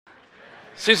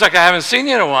Seems like I haven't seen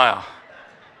you in a while.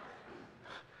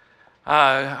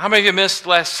 How many of you missed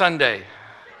last Sunday?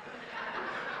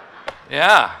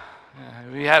 Yeah,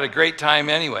 we had a great time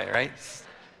anyway, right?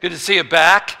 Good to see you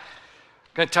back.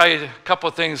 I'm going to tell you a couple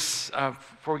of things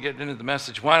before we get into the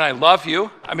message. One, I love you.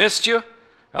 I missed you.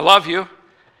 I love you.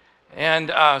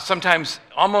 And sometimes,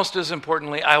 almost as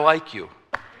importantly, I like you.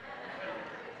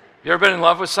 You ever been in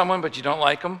love with someone but you don't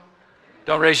like them?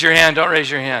 Don't raise your hand. Don't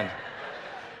raise your hand.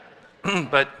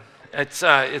 But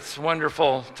it's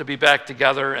wonderful to be back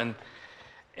together,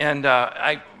 and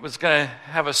I was going to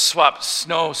have a swap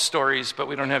snow stories, but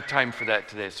we don't have time for that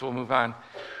today, so we'll move on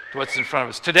to what's in front of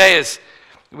us. Today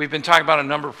we've been talking about a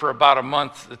number for about a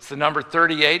month. It's the number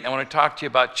 38. I want to talk to you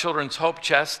about Children's Hope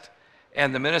Chest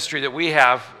and the ministry that we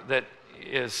have that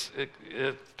it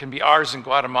can be ours in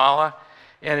Guatemala.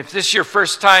 And if this is your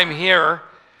first time here,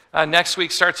 next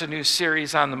week starts a new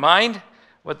series on the mind,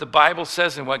 what the Bible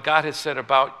says and what God has said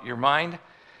about your mind.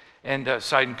 And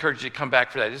so I encourage you to come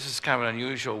back for that. This is kind of an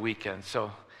unusual weekend.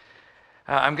 So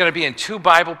I'm going to be in two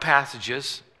Bible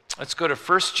passages. Let's go to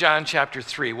 1 John chapter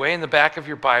 3. Way in the back of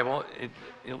your Bible,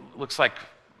 it looks like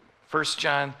 1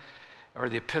 John or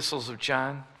the epistles of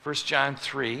John, 1 John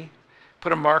 3.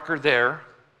 Put a marker there.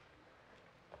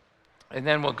 And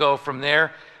then we'll go from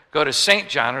there, go to St.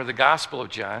 John or the Gospel of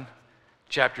John,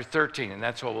 chapter 13. And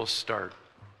that's where we'll start.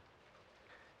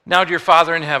 Now, dear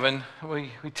Father in heaven, we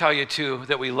tell you, too,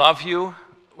 that we love you.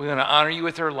 We want to honor you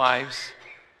with our lives.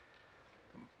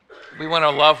 We want to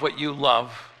love what you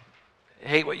love,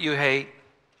 hate what you hate,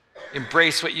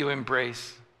 embrace what you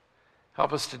embrace.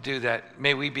 Help us to do that.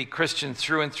 May we be Christian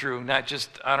through and through, not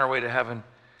just on our way to heaven,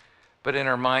 but in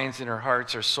our minds, in our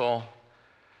hearts, our soul,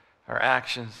 our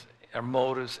actions, our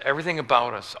motives, everything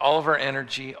about us, all of our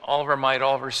energy, all of our might,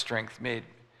 all of our strength, may it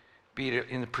be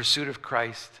in the pursuit of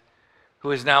Christ, who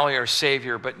is not only our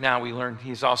Savior, but now we learn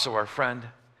He's also our friend.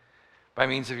 By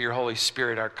means of your Holy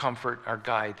Spirit, our comfort, our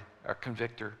guide, our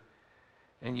convictor.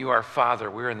 And you, our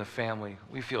Father, we're in the family.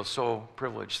 We feel so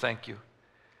privileged. Thank you.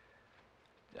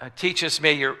 Teach us,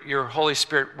 may your Holy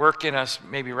Spirit work in us,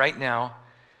 maybe right now,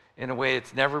 in a way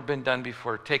it's never been done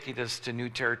before, taking us to new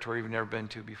territory we've never been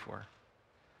to before.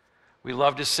 We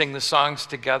love to sing the songs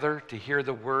together, to hear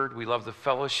the word. We love the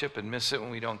fellowship and miss it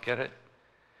when we don't get it.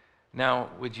 Now,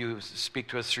 would you speak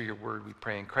to us through your word, we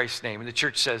pray in Christ's name. And the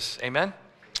church says, amen?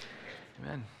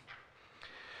 Amen.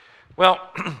 Well,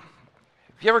 have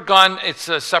you ever gone, it's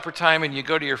supper time, and you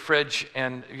go to your fridge,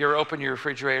 and you ever open your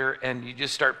refrigerator, and you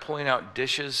just start pulling out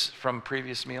dishes from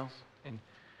previous meals? And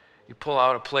you pull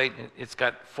out a plate, and it's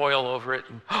got foil over it,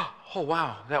 and oh,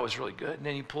 wow, that was really good. And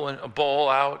then you pull in a bowl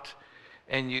out,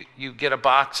 and you get a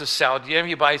box of salad. Do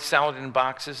you buy salad in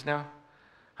boxes now?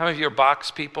 How many of you are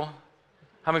box people?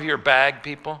 How many of you are bag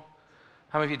people?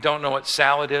 How many of you don't know what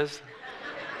salad is?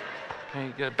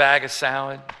 You get a bag of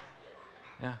salad.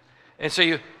 Yeah. And so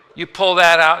you pull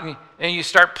that out, and you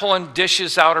start pulling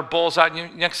dishes out or bowls out,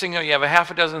 and next thing you know, you have a half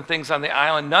a dozen things on the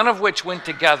island, none of which went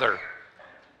together.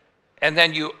 And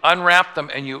then you unwrap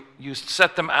them, and you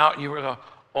set them out, and you go,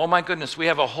 oh my goodness, we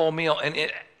have a whole meal, and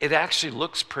it actually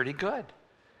looks pretty good.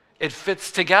 It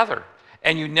fits together.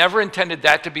 And you never intended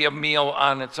that to be a meal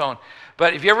on its own.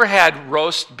 But have you ever had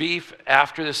roast beef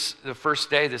after the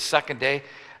first day, the second day?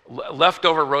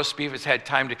 Leftover roast beef has had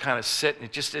time to kind of sit,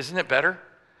 and isn't it better?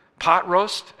 Pot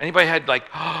roast? Anybody had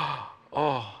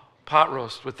pot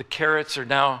roast with the carrots are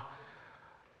now,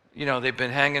 they've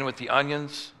been hanging with the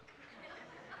onions,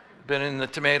 been in the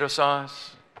tomato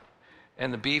sauce,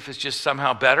 and the beef is just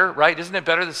somehow better, right? Isn't it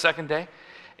better the second day?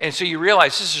 And so you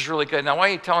realize this is really good. Now, why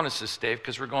are you telling us this, Dave?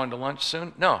 Because we're going to lunch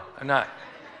soon? No, I'm not.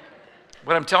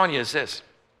 What I'm telling you is this.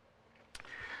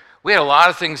 We had a lot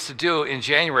of things to do in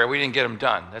January. We didn't get them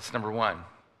done. That's number one.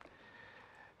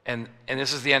 And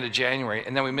this is the end of January.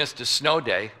 And then we missed a snow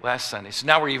day last Sunday. So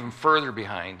now we're even further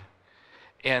behind.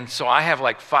 And so I have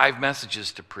like 5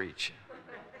 messages to preach.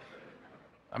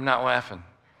 I'm not laughing.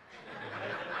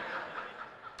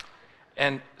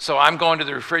 And so I'm going to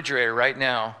the refrigerator right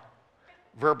now,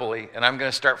 verbally, and I'm going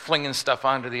to start flinging stuff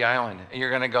onto the island. And you're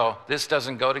going to go, this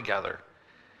doesn't go together.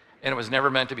 And it was never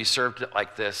meant to be served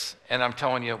like this. And I'm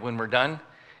telling you, when we're done,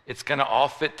 it's going to all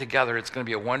fit together. It's going to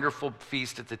be a wonderful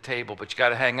feast at the table, but you got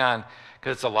to hang on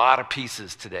because it's a lot of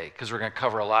pieces today because we're going to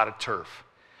cover a lot of turf.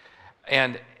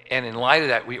 And in light of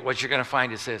that, what you're going to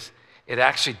find is this. It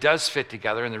actually does fit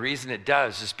together, and the reason it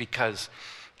does is because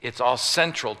it's all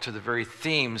central to the very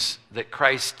themes that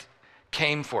Christ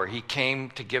came for. He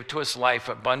came to give to us life,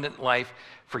 abundant life,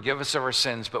 forgive us of our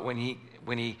sins. But when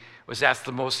he was asked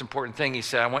the most important thing, he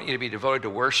said, I want you to be devoted to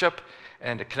worship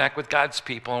and to connect with God's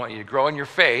people. I want you to grow in your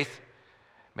faith,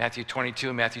 Matthew 22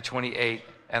 and Matthew 28.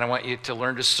 And I want you to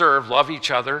learn to serve, love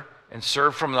each other, and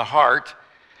serve from the heart.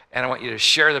 And I want you to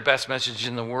share the best message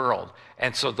in the world.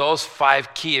 And so those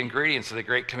 5 key ingredients of the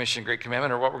Great Commission, Great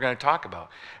Commandment are what we're going to talk about.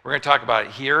 We're going to talk about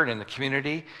it here and in the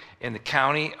community, in the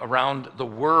county, around the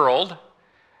world,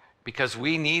 because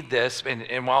we need this.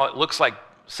 And while it looks like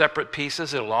separate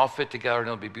pieces, it'll all fit together and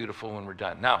it'll be beautiful when we're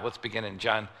done. Now, let's begin in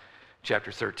John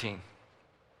chapter 13.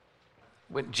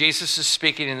 When Jesus is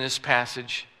speaking in this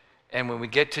passage, and when we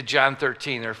get to John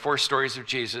 13, there are 4 stories of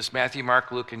Jesus, Matthew,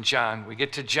 Mark, Luke, and John. We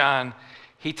get to John,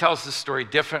 he tells the story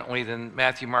differently than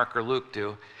Matthew, Mark, or Luke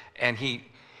do. And he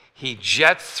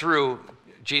jets through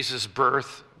Jesus'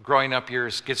 birth, growing up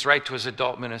years, gets right to his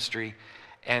adult ministry,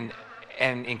 and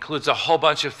includes a whole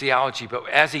bunch of theology. But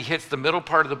as he hits the middle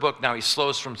part of the book, now he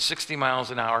slows from 60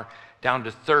 miles an hour down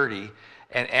to 30.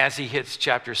 And as he hits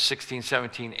chapters 16,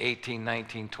 17, 18,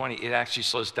 19, 20, it actually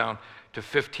slows down to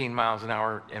 15 miles an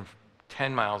hour and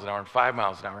 10 miles an hour and 5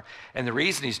 miles an hour. And the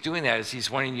reason he's doing that is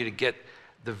he's wanting you to get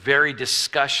the very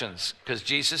discussions, because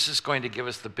Jesus is going to give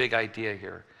us the big idea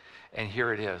here. And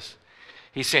here it is.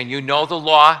 He's saying, you know the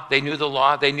law. They knew the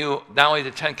law. They knew not only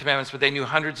the 10 commandments, but they knew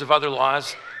hundreds of other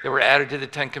laws that were added to the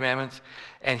 10 commandments.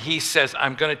 And he says,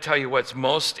 I'm going to tell you what's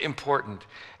most important.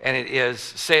 And it is,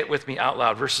 say it with me out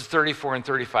loud, verses 34 and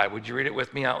 35. Would you read it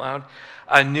with me out loud?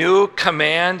 A new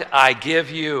command I give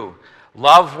you.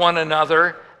 Love one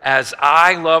another as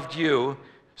I loved you,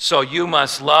 so you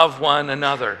must love one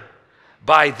another.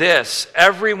 By this,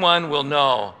 everyone will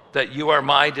know that you are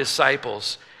my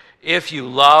disciples, if you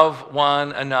love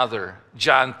one another.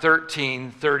 John 13,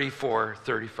 34,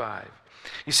 35.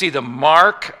 You see, the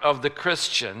mark of the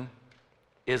Christian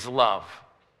is love.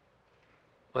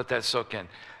 Let that soak in.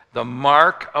 The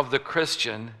mark of the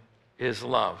Christian is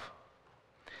love.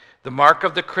 The mark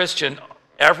of the Christian,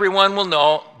 everyone will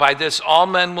know, by this all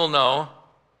men will know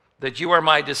that you are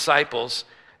my disciples,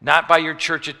 not by your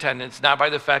church attendance, not by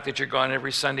the fact that you're gone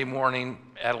every Sunday morning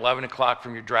at 11 o'clock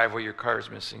from your driveway, your car is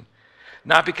missing.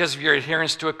 Not because of your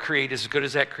adherence to a creed, as good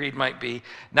as that creed might be.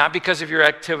 Not because of your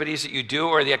activities that you do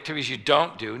or the activities you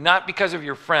don't do. Not because of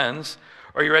your friends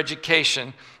or your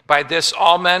education. By this,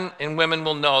 all men and women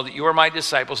will know that you are my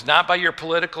disciples, not by your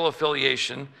political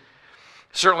affiliation,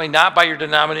 certainly not by your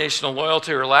denominational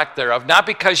loyalty or lack thereof, not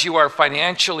because you are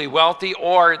financially wealthy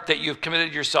or that you've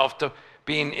committed yourself to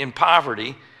being in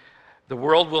poverty. The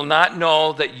world will not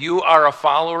know that you are a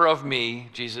follower of me,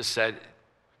 Jesus said,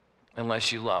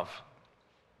 unless you love.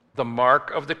 The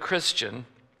mark of the Christian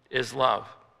is love.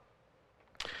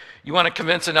 You want to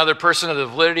convince another person of the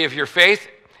validity of your faith?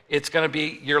 It's going to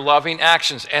be your loving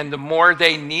actions. And the more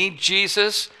they need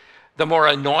Jesus, the more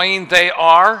annoying they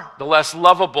are, the less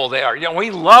lovable they are. You know, we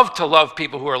love to love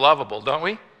people who are lovable, don't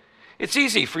we? It's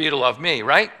easy for you to love me,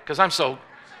 right? Because I'm so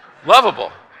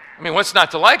lovable. I mean, what's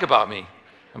not to like about me?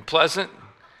 I'm pleasant,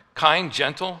 kind,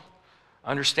 gentle,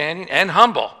 understanding, and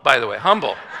humble, by the way,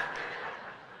 humble.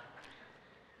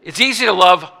 It's easy to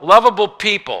love lovable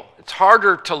people. It's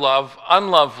harder to love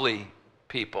unlovely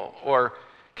people or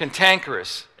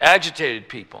cantankerous, agitated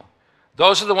people.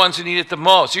 Those are the ones who need it the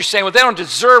most. You're saying, well, they don't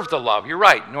deserve the love. You're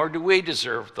right, nor do we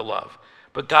deserve the love.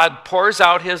 But God pours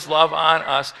out his love on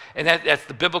us, and that's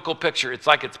the biblical picture. It's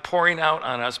like it's pouring out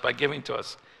on us by giving to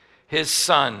us his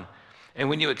Son. And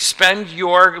when you expend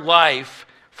your life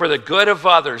for the good of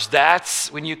others,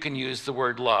 that's when you can use the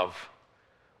word love.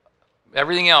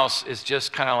 Everything else is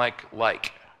just kind of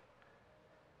like.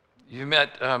 You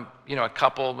met, a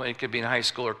couple, it could be in high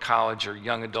school or college or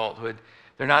young adulthood.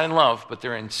 They're not in love, but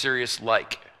they're in serious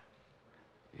like.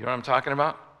 You know what I'm talking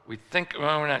about? We think,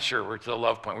 well, we're not sure. We're to the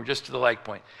love point. We're just to the like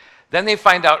point. Then they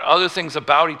find out other things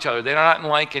about each other. They're not in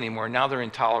like anymore. Now they're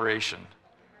in toleration.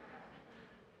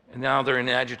 And now they're in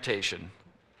agitation.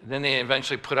 And then they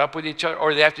eventually put up with each other,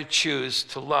 or they have to choose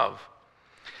to love.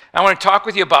 I want to talk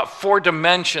with you about 4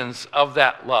 dimensions of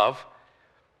that love.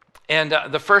 And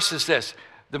the first is this.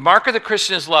 The mark of the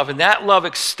Christian is love, and that love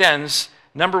extends,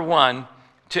 number 1,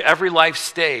 to every life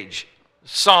stage.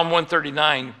 Psalm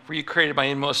 139, for you created my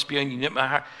inmost being, you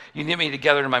knit me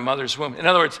together in my mother's womb. In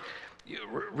other words,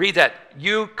 read that.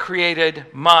 You created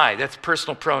my, that's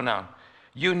personal pronoun.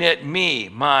 You knit me,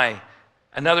 my,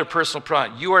 another personal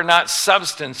pronoun. You are not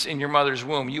substance in your mother's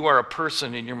womb. You are a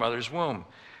person in your mother's womb.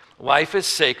 Life is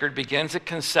sacred, begins at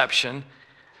conception.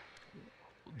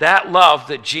 That love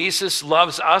that Jesus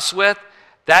loves us with,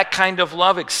 that kind of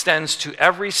love extends to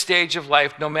every stage of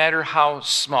life, no matter how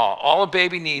small. All a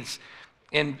baby needs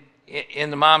in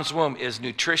the mom's womb is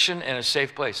nutrition and a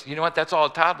safe place. You know what? That's all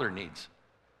a toddler needs.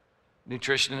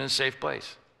 Nutrition and a safe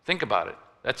place. Think about it.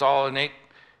 That's all an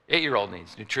 8-year-old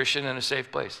needs, nutrition and a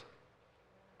safe place.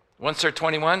 Once they're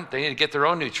 21, they need to get their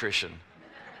own nutrition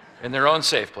in their own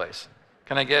safe place.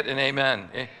 Can I get an amen?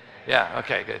 Yeah,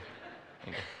 okay, good.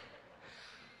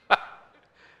 But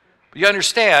you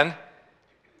understand,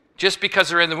 just because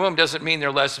they're in the womb doesn't mean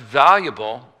they're less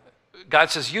valuable.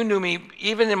 God says, you knew me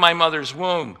even in my mother's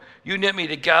womb. You knit me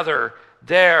together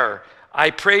there. I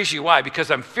praise you. Why?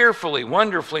 Because I'm fearfully,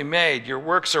 wonderfully made. Your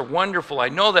works are wonderful. I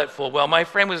know that full well. My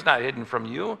frame was not hidden from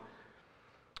you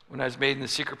when I was made in the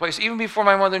secret place. Even before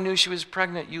my mother knew she was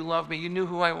pregnant, you loved me. You knew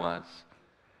who I was.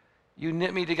 You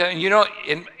knit me together. And you know,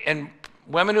 and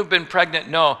women who've been pregnant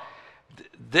know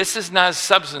this is not a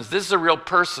substance. This is a real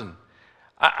person.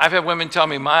 I've had women tell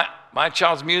me, my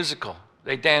child's musical.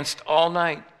 They danced all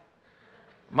night.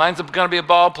 Mine's going to be a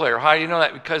ball player. How do you know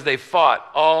that? Because they fought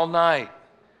all night.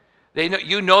 They know,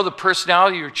 you know the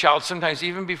personality of your child sometimes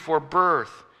even before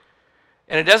birth.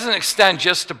 And it doesn't extend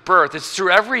just to birth. It's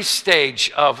through every stage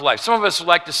of life. Some of us would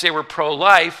like to say we're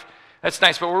pro-life. That's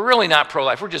nice, but we're really not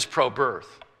pro-life. We're just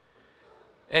pro-birth.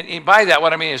 And by that,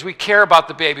 what I mean is we care about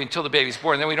the baby until the baby's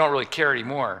born, then we don't really care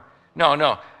anymore.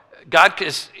 No. God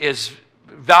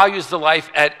values the life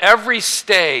at every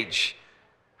stage.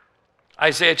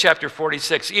 Isaiah chapter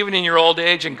 46, even in your old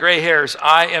age and gray hairs,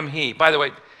 I am he. By the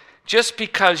way, just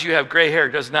because you have gray hair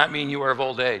does not mean you are of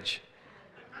old age.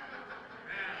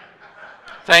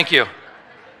 Thank you.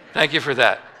 Thank you for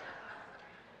that.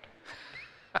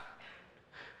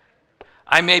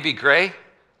 I may be gray,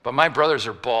 but my brothers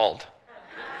are bald.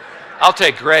 I'll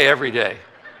take gray every day.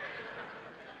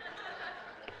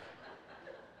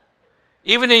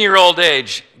 Even in your old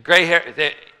age, gray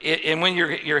hair, and when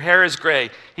your hair is gray,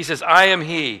 he says, I am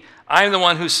he. I am the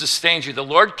one who sustains you. The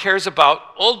Lord cares about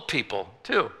old people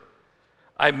too.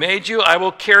 I made you, I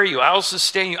will carry you, I will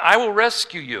sustain you, I will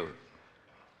rescue you.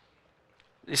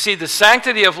 You see, the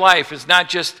sanctity of life is not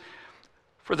just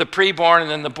for the preborn and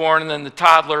then the born and then the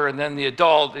toddler and then the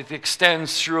adult. It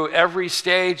extends through every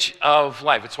stage of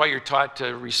life. It's why you're taught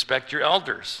to respect your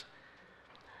elders.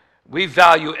 We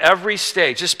value every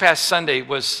stage. This past Sunday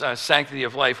was Sanctity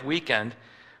of Life weekend.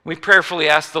 We prayerfully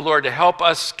asked the Lord to help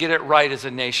us get it right as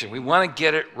a nation. We want to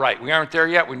get it right. We aren't there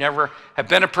yet. We never have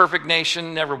been a perfect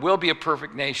nation, never will be a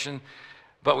perfect nation,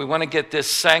 but we want to get this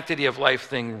Sanctity of Life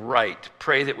thing right.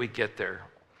 Pray that we get there.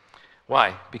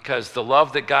 Why? Because the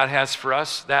love that God has for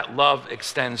us, that love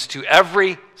extends to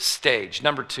every stage.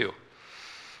 Number 2,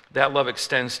 that love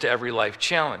extends to every life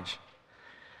challenge.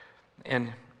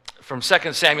 And from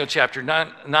 2 Samuel chapter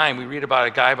 9, we read about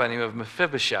a guy by the name of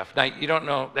Mephibosheth. Now, you don't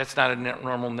know, that's not a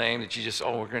normal name that you just,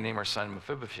 we're going to name our son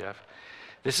Mephibosheth.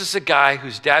 This is a guy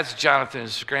whose dad's Jonathan,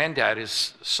 his granddad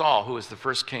is Saul, who was the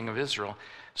first king of Israel.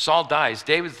 Saul dies.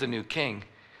 David's the new king.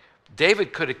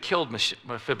 David could have killed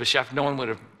Mephibosheth. No one would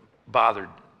have bothered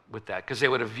with that because they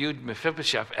would have viewed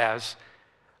Mephibosheth as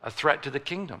a threat to the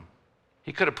kingdom.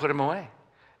 He could have put him away.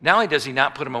 Not only does he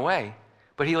not put him away,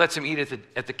 but he lets him eat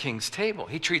at the king's table.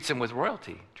 He treats him with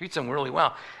royalty, treats him really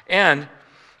well. And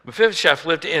Mephibosheth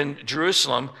lived in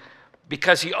Jerusalem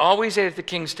because he always ate at the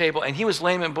king's table, and he was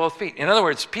lame in both feet. In other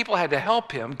words, people had to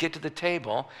help him get to the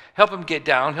table, help him get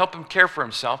down, help him care for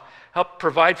himself, help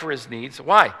provide for his needs.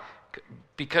 Why?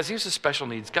 Because he was a special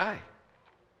needs guy.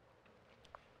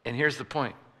 And here's the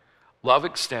point. Love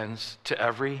extends to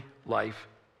every life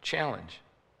challenge.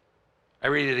 I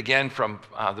read it again from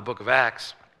the book of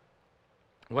Acts.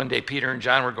 One day, Peter and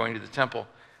John were going to the temple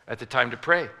at the time to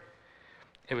pray.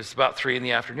 It was about 3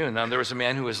 p.m. Now, there was a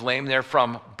man who was lame there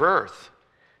from birth.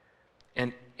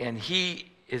 And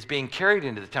he is being carried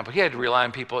into the temple. He had to rely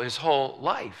on people his whole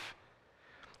life.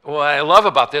 What I love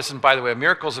about this, and by the way, a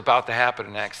miracle's about to happen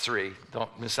in Acts 3.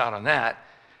 Don't miss out on that.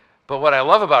 But what I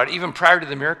love about it, even prior to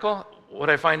the miracle, what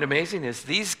I find amazing is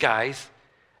these guys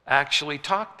actually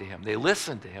talk to him. They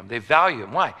listen to him. They value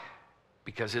him. Why?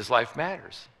 Because his life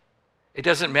matters. It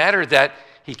doesn't matter that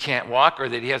he can't walk or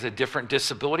that he has a different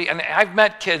disability. And I've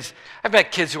met kids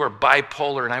who are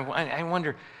bipolar, and I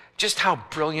wonder, just how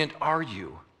brilliant are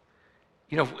you?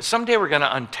 You know, someday we're going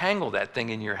to untangle that thing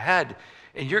in your head,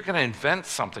 and you're going to invent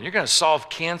something. You're going to solve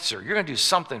cancer. You're going to do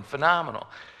something phenomenal.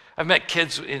 I've met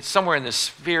kids somewhere in the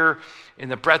sphere, in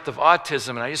the breadth of autism,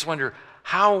 and I just wonder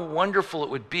how wonderful it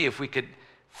would be if we could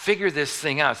figure this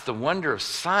thing out. It's the wonder of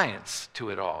science to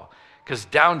it all. Because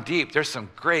down deep, there's some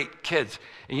great kids.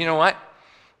 And you know what?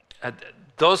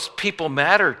 Those people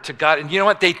matter to God. And you know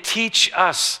what? They teach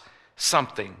us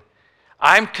something.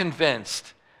 I'm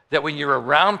convinced that when you're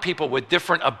around people with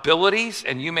different abilities,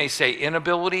 and you may say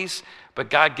inabilities, but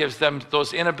God gives them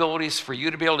those inabilities for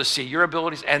you to be able to see your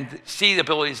abilities and see the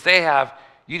abilities they have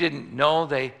you didn't know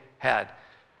they had.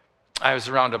 I was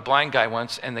around a blind guy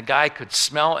once, and the guy could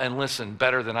smell and listen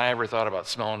better than I ever thought about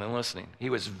smelling and listening. He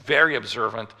was very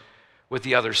observant with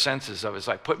the other senses of his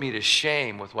life, put me to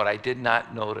shame with what I did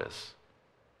not notice.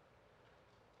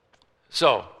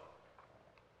 So,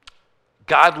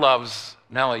 God loves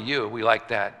not only you, we like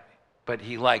that, but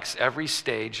he likes every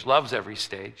stage, loves every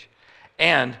stage,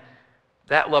 and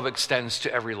that love extends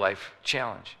to every life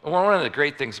challenge. One of the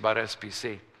great things about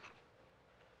SBC,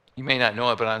 you may not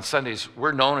know it, but on Sundays,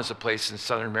 we're known as a place in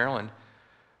Southern Maryland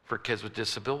for kids with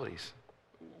disabilities.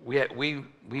 We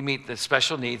meet the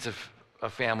special needs of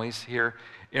families here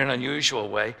in an unusual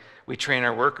way. We train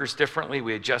our workers differently.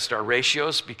 We adjust our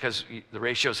ratios because the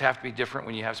ratios have to be different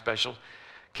when you have special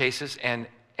cases, and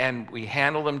we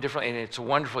handle them differently, and it's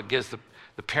wonderful. It gives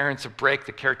the parents a break,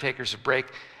 the caretakers a break.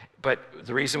 But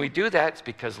the reason we do that is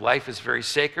because life is very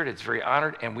sacred, it's very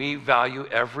honored, and we value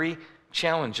every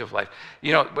challenge of life.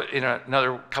 You know, but in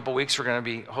another couple weeks, we're going to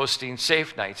be hosting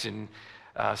Safe Nights, and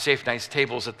Safe Nights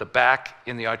tables at the back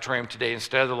in the auditorium today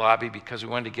instead of the lobby, because we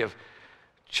wanted to give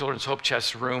Children's Hope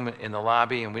Chest room in the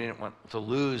lobby, and we didn't want to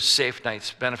lose Safe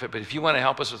Nights benefit. But if you want to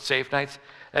help us with Safe Nights,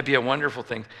 that'd be a wonderful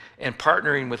thing. And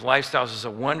partnering with Lifestyles is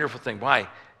a wonderful thing. Why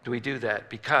do we do that?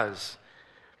 Because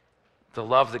the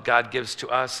love that God gives to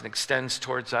us and extends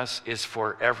towards us is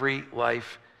for every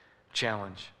life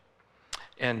challenge.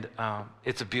 And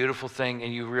it's a beautiful thing,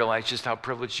 and you realize just how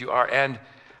privileged you are and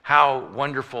how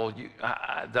wonderful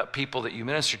the people that you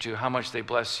minister to, how much they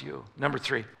bless you. Number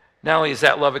 3, not only is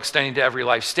that love extending to every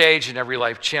life stage and every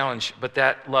life challenge, but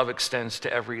that love extends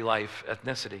to every life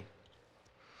ethnicity.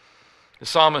 The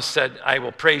psalmist said, I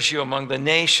will praise you among the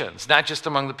nations, not just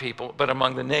among the people, but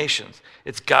among the nations.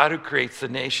 It's God who creates the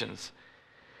nations.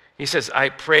 He says, I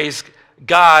praise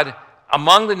God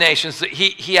among the nations.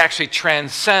 He actually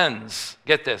transcends,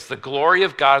 get this, the glory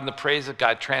of God and the praise of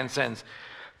God transcends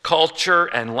culture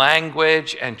and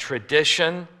language and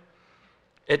tradition.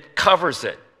 It covers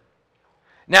it.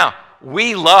 Now,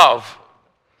 we love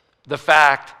the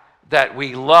fact that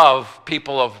we love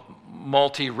people of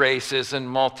multi-races and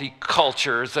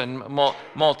multi-cultures and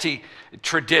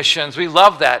multi-traditions. We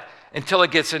love that until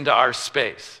it gets into our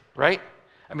space, right?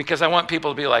 I mean, because I want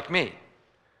people to be like me,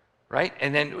 right?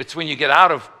 And then it's when you get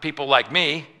out of people like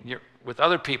me, with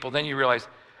other people, then you realize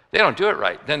they don't do it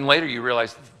right. Then later you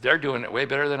realize they're doing it way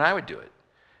better than I would do it,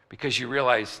 because you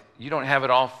realize you don't have it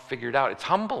all figured out. It's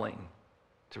humbling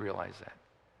to realize that.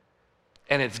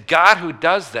 And it's God who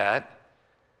does that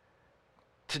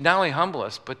to not only humble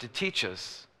us, but to teach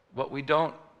us what we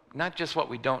don't, not just what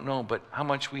we don't know, but how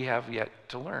much we have yet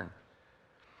to learn.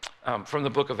 From the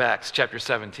book of Acts, chapter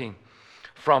 17.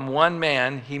 From one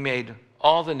man, he made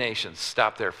all the nations.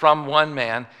 Stop there. From one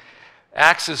man.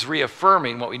 Acts is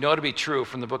reaffirming what we know to be true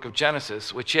from the book of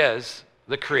Genesis, which is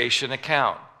the creation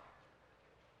account.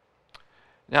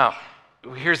 Now,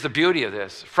 here's the beauty of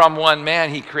this. From one man,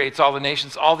 he creates all the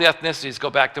nations. All the ethnicities go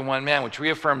back to one man, which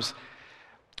reaffirms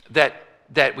that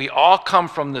we all come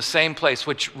from the same place,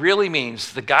 which really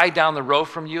means the guy down the road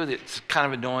from you that's kind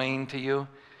of annoying to you,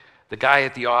 the guy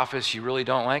at the office you really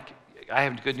don't like, I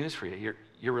have good news for you.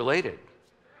 You're related.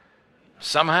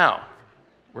 Somehow.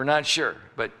 We're not sure,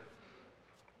 but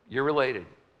you're related.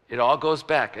 It all goes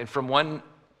back. And from one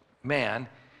man,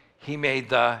 he made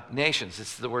the nations.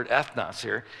 It's the word ethnos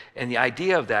here. And the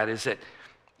idea of that is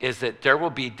that there will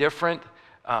be different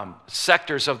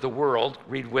sectors of the world,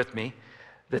 read with me,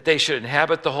 that they should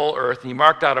inhabit the whole earth. And he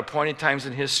marked out appointed times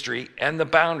in history and the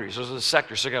boundaries. Those are the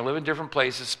sectors. They're going to live in different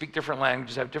places, speak different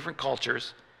languages, have different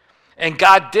cultures. And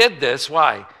God did this.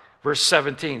 Why? Verse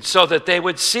 17. So that they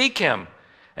would seek him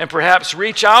and perhaps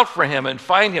reach out for him and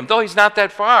find him, though he's not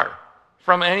that far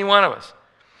from any one of us.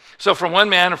 So from one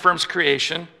man affirms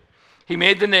creation. He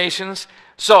made the nations.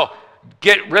 So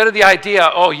get rid of the idea,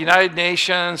 United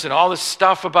Nations and all this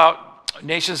stuff about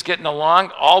nations getting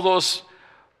along. All those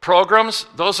programs,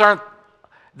 those aren't,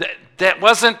 it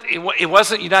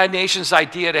wasn't United Nations'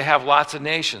 idea to have lots of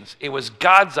nations. It was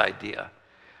God's idea.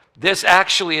 This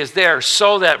actually is there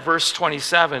so that, verse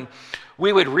 27,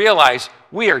 we would realize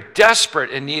we are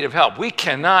desperate in need of help. We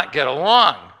cannot get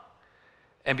along.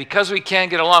 And because we can't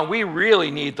get along, we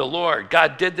really need the Lord.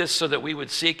 God did this so that we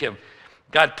would seek him.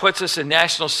 God puts us in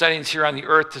national settings here on the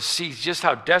earth to see just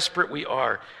how desperate we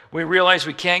are. We realize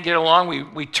we can't get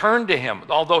along. We turn to him,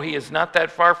 although he is not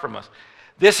that far from us.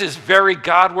 This is very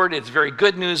Godward. It's very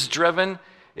good news driven.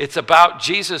 It's about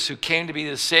Jesus who came to be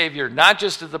the Savior, not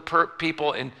just of the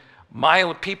people in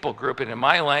my people group and in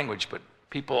my language, but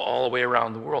people all the way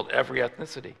around the world, every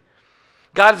ethnicity.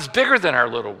 God is bigger than our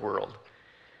little world.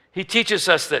 He teaches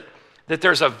us that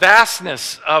there's a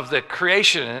vastness of the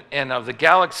creation and of the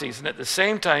galaxies, and at the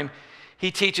same time, He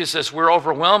teaches us we're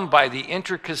overwhelmed by the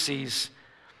intricacies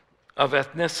of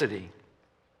ethnicity.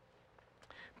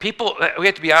 People, we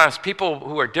have to be honest, people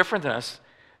who are different than us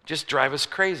just drive us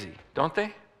crazy, don't they?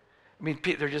 I mean,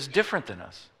 they're just different than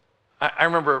us. I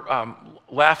remember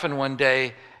laughing one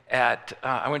day at,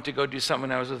 I went to go do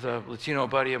something, I was with a Latino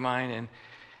buddy of mine,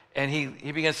 and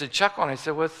he begins to chuckle, and I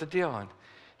said, what's the deal? And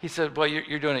he said, well,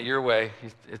 you're doing it your way.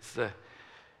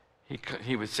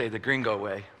 He would say the gringo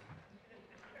way.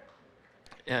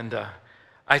 And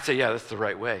I said, yeah, that's the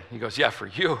right way. He goes, yeah, for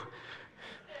you.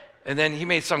 And then he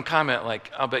made some comment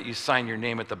like, I'll bet you sign your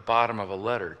name at the bottom of a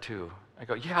letter, too. I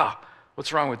go, yeah,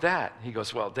 what's wrong with that? He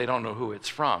goes, well, they don't know who it's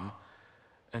from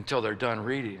until they're done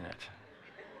reading it.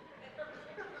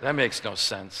 That makes no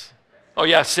sense. Oh,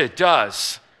 yes, it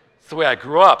does. It's the way I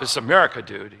grew up. It's America,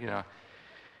 dude, you know.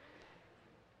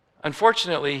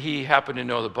 Unfortunately, he happened to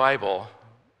know the Bible,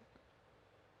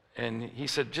 and he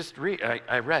said, just read.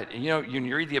 I read. And you know, when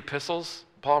you read the epistles,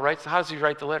 Paul writes, how does he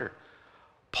write the letter?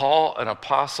 Paul, an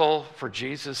apostle for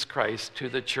Jesus Christ to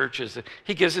the churches.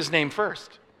 He gives his name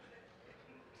first.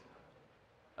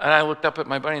 And I looked up at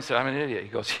my buddy and said, I'm an idiot. He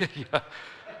goes,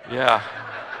 yeah.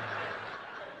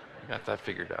 I got that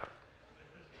figured out.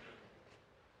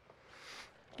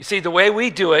 You see, the way we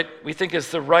do it, we think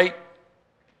is the right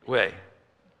way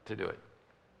to do it.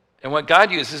 And what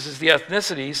God uses is the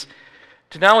ethnicities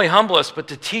to not only humble us, but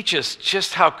to teach us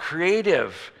just how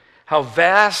creative, how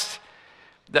vast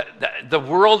the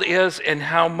world is, and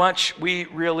how much we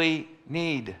really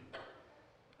need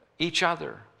each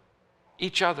other.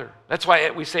 Each other. That's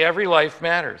why we say every life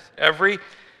matters. Every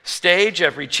stage,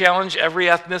 every challenge, every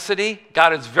ethnicity.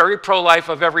 God is very pro-life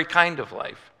of every kind of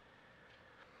life.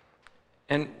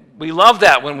 And we love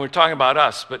that when we're talking about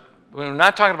us, but when we're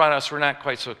not talking about us, we're not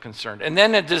quite so concerned. And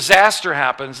then a disaster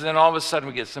happens, and then all of a sudden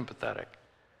we get sympathetic.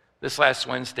 This last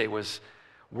Wednesday was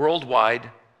Worldwide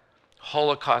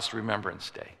Holocaust Remembrance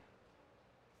Day.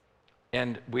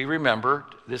 And we remember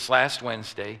this last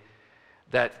Wednesday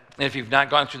that if you've not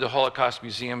gone through the Holocaust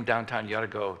Museum downtown, you ought to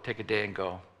go, take a day and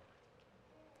go.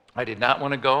 I did not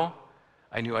want to go.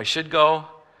 I knew I should go.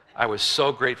 I was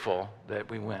so grateful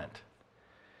that we went.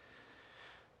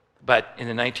 But in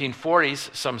the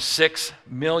 1940s, some 6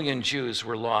 million Jews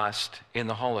were lost in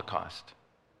the Holocaust.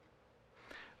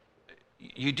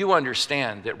 You do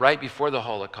understand that right before the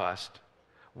Holocaust,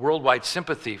 worldwide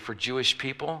sympathy for Jewish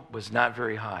people was not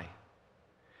very high.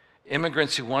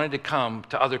 Immigrants who wanted to come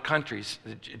to other countries,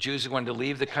 the Jews who wanted to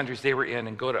leave the countries they were in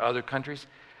and go to other countries,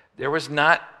 there was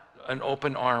not an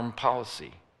open arm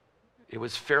policy. It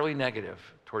was fairly negative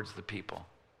towards the people.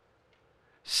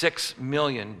 6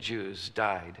 million Jews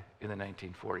died in the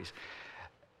 1940s.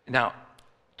 Now,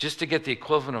 just to get the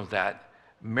equivalent of that,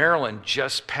 Maryland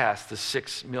just passed the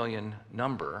 6 million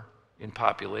number in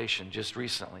population just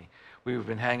recently. We've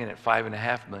been hanging at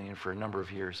 5.5 million for a number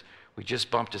of years. We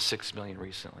just bumped to 6 million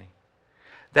recently.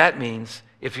 That means,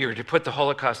 if you were to put the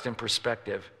Holocaust in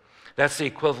perspective, that's the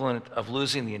equivalent of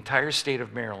losing the entire state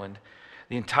of Maryland,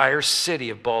 the entire city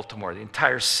of Baltimore, the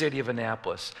entire city of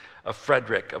Annapolis, of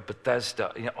Frederick, of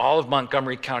Bethesda, all of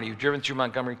Montgomery County. You've driven through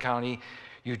Montgomery County.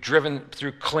 You've driven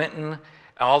through Clinton,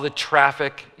 all the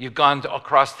traffic. You've gone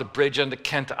across the bridge onto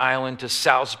Kent Island to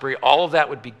Salisbury. All of that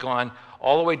would be gone,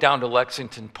 all the way down to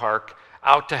Lexington Park,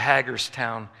 out to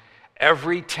Hagerstown.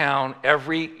 Every town,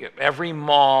 every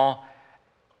mall,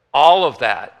 all of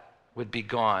that would be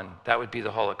gone. That would be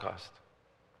the Holocaust.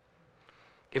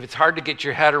 If it's hard to get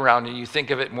your head around and you think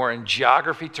of it more in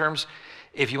geography terms,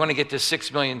 if you want to get to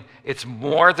 6 million, it's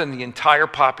more than the entire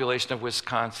population of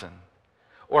Wisconsin,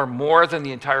 or more than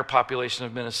the entire population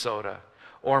of Minnesota,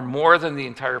 or more than the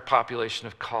entire population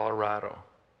of Colorado.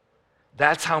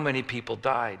 That's how many people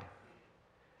died.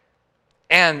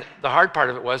 And the hard part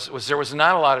of it was there was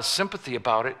not a lot of sympathy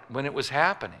about it when it was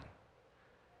happening.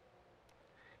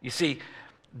 You see,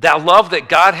 that love that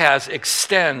God has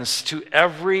extends to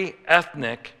every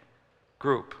ethnic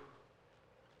group.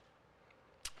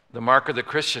 The mark of the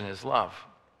Christian is love.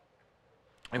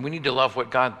 And we need to love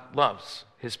what God loves,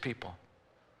 his people.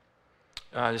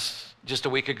 Just a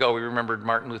week ago, we remembered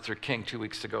Martin Luther King, 2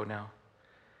 weeks ago now.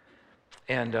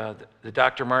 And the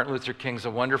Dr. Martin Luther King's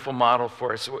a wonderful model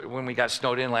for us. When we got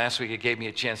snowed in last week, it gave me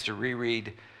a chance to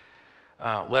reread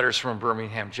Letters from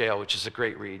Birmingham Jail, which is a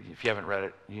great read. If you haven't read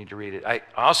it, you need to read it. I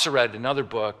also read another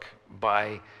book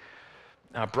by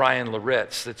Brian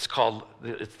Laritz that's called,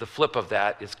 it's the flip of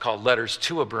that, it's called Letters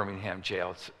to a Birmingham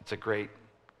Jail. It's a great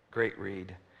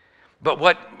read. But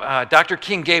what Dr.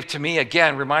 King gave to me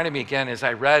again, reminded me again as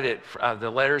I read it, the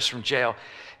Letters from Jail,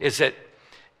 is that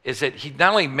is that he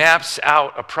not only maps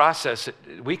out a process,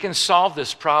 we can solve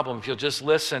this problem if you'll just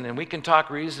listen, and we can talk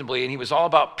reasonably. And he was all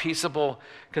about peaceable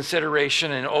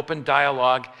consideration and open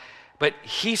dialogue. But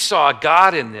he saw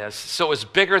God in this, so it was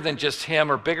bigger than just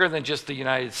him or bigger than just the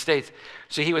United States.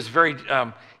 So he was very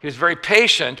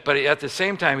patient, but at the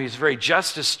same time, he was very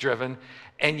justice-driven,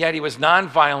 and yet he was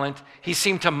nonviolent. He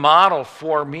seemed to model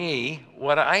for me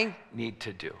what I need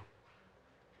to do.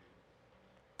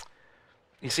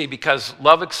 You see, because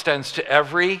love extends to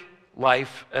every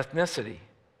life ethnicity.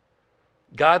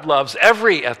 God loves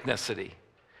every ethnicity.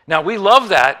 Now, we love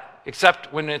that,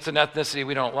 except when it's an ethnicity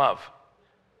we don't love.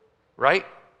 Right?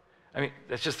 I mean,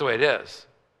 that's just the way it is.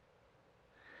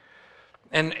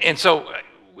 And so,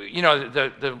 you know,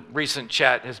 the recent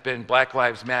chat has been Black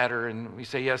Lives Matter, and we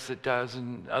say, yes, it does.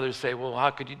 And others say, well, how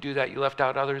could you do that? You left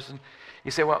out others. And you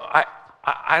say, well,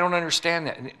 I don't understand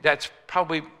that. And that's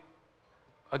probably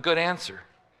a good answer.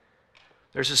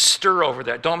 There's a stir over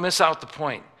that. Don't miss out the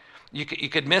point. You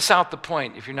could miss out the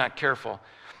point if you're not careful.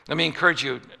 Let me encourage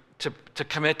you to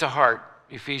commit to heart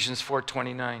Ephesians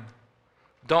 4:29.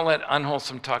 Don't let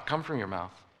unwholesome talk come from your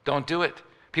mouth. Don't do it.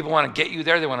 People want to get you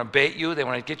there. They want to bait you. They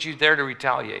want to get you there to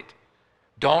retaliate.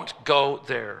 Don't go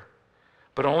there.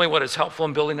 But only what is helpful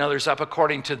in building others up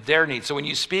according to their needs. So when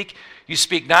you speak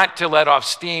not to let off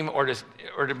steam or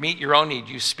to meet your own need.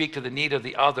 You speak to the need of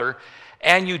the other,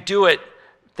 and you do it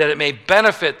that it may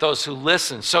benefit those who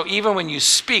listen. So even when you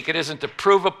speak, it isn't to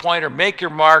prove a point or make your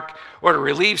mark or to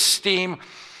relieve steam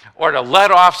or to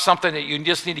let off something that you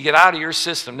just need to get out of your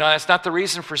system. No, that's not the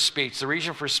reason for speech. The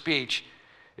reason for speech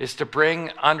is to bring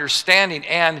understanding,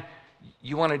 and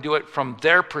you want to do it from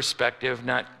their perspective,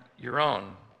 not your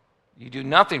own. You do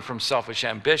nothing from selfish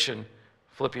ambition,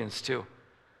 Philippians 2,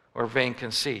 or vain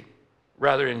conceit.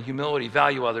 Rather, in humility,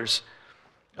 value others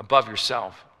above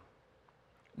yourself.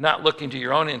 Not looking to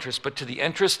your own interest, but to the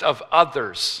interest of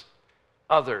others.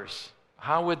 Others.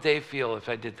 How would they feel if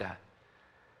I did that?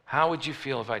 How would you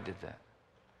feel if I did that?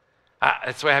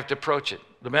 That's the way I have to approach it.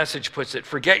 The Message puts it,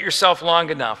 forget yourself long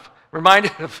enough.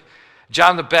 Reminded of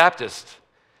John the Baptist.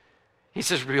 He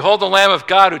says, behold the Lamb of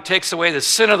God who takes away the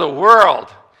sin of the world.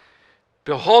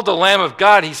 Behold the Lamb of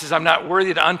God. He says, I'm not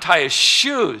worthy to untie his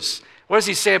shoes. What does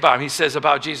he say about him? He says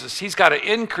about Jesus, he's got to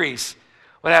increase.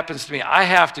 What happens to me?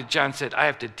 John said, I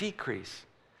have to decrease.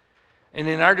 And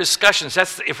in our discussions,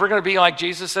 if we're going to be like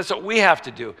Jesus, that's what we have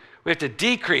to do. We have to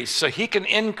decrease so he can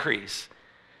increase.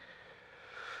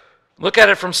 Look at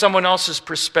it from someone else's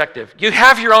perspective. You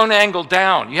have your own angle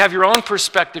down. You have your own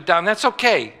perspective down. That's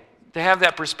okay to have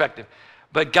that perspective.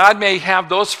 But God may have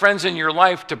those friends in your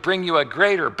life to bring you a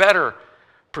greater, better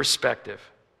perspective.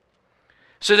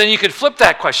 So then you could flip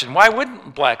that question. Why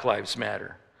wouldn't Black Lives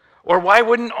matter? Or why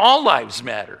wouldn't all lives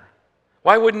matter?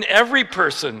 Why wouldn't every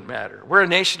person matter? We're a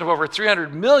nation of over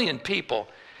 300 million people.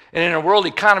 And in a world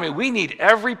economy, we need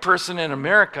every person in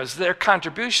America as their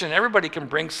contribution. Everybody can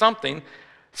bring something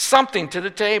to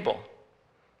the table.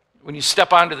 When you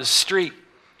step onto the street,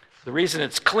 the reason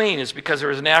it's clean is because there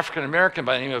was an African American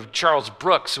by the name of Charles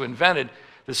Brooks who invented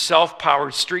the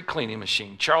self-powered street cleaning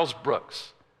machine. Charles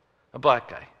Brooks, a black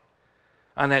guy.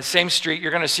 On that same street,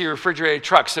 you're going to see refrigerated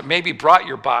trucks that maybe brought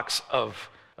your box of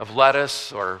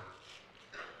lettuce or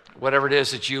whatever it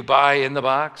is that you buy in the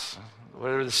box,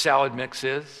 whatever the salad mix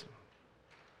is.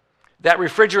 That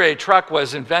refrigerated truck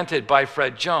was invented by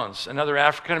Fred Jones, another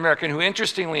African American who,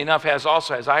 interestingly enough,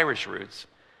 also has Irish roots.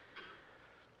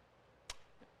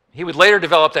 He would later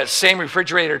develop that same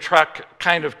refrigerator truck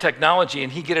kind of technology,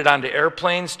 and he'd get it onto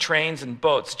airplanes, trains, and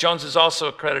boats. Jones is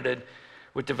also credited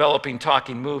with developing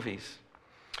talking movies.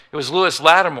 It was Lewis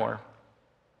Lattimore,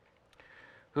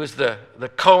 who's the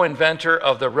co-inventor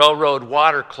of the railroad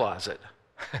water closet.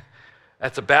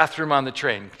 That's a bathroom on the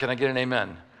train. Can I get an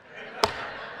amen?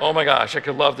 Oh my gosh, I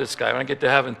could love this guy when I get to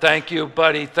heaven. Thank you,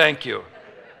 buddy, thank you.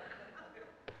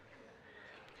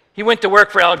 He went to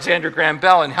work for Alexander Graham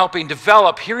Bell in helping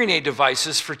develop hearing aid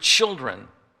devices for children.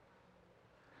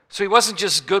 So he wasn't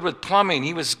just good with plumbing,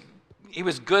 he was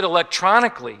good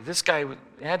electronically. This guy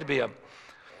had to be a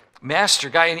master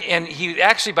guy, and he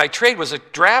actually by trade was a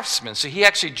draftsman. So he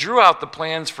actually drew out the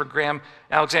plans for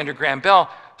Alexander Graham Bell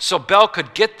so Bell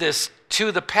could get this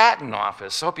to the patent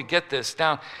office. I hope you get this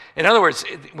down. In other words,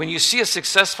 when you see a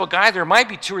successful guy, there might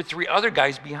be 2 or 3 other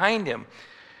guys behind him.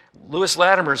 Lewis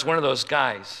Lattimore is one of those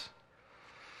guys.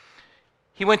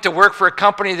 He went to work for a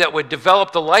company that would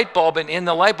develop the light bulb, and in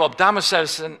the light bulb, Thomas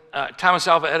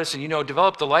Alva Edison,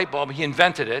 developed the light bulb. He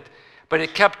invented it, but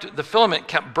the filament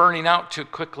kept burning out too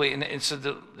quickly, and so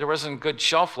there wasn't good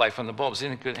shelf life on the bulbs.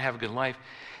 It didn't have a good life.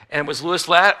 And it was Lewis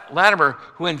Latimer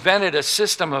who invented a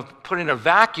system of putting a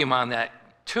vacuum on that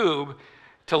tube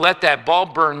to let that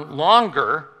bulb burn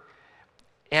longer.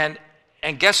 And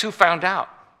guess who found out?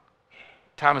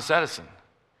 Thomas Edison.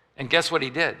 And guess what he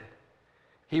did?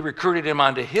 He recruited him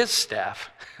onto his staff,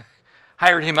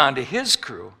 hired him onto his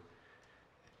crew,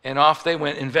 and off they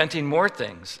went inventing more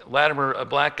things. Latimer, a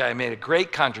black guy, made a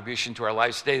great contribution to our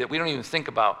lives today that we don't even think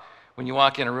about. When you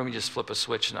walk in a room, you just flip a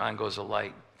switch and on goes a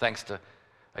light, thanks to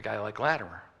a guy like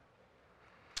Latimer.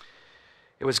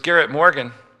 It was Garrett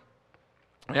Morgan,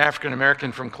 an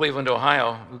African-American from Cleveland,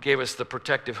 Ohio, who gave us the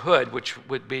protective hood, which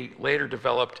would be later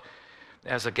developed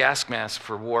as a gas mask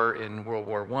for war in World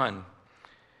War I.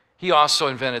 He also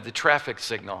invented the traffic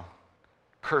signal.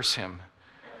 Curse him.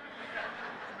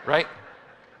 Right?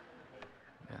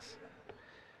 Yes.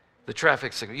 The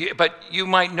traffic signal. But you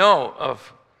might know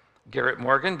of Garrett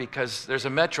Morgan because there's a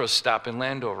metro stop in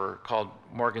Landover called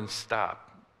Morgan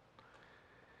Stop.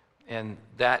 And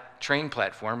that train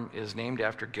platform is named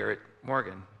after Garrett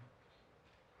Morgan.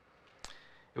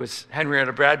 It was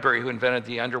Henrietta Bradbury who invented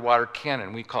the underwater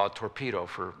cannon. We call it torpedo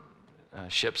for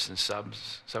ships and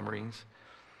submarines.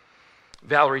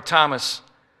 Valerie Thomas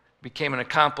became an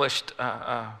accomplished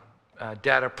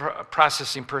data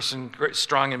processing person,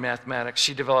 strong in mathematics.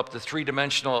 She developed the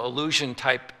three-dimensional illusion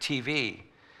type TV.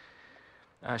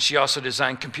 She also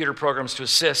designed computer programs to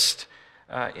assist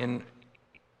in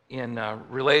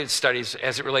related studies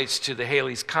as it relates to the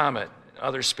Halley's Comet,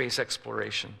 other space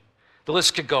exploration. The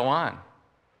list could go on.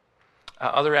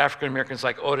 Other African Americans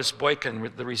like Otis Boykin,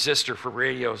 the resistor for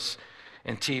radios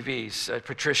and TVs,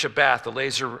 Patricia Bath, the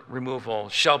laser removal,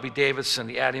 Shelby Davidson,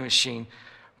 the adding machine,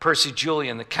 Percy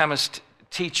Julian, the chemist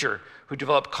teacher who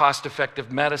developed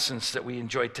cost-effective medicines that we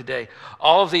enjoy today.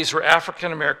 All of these were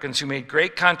African Americans who made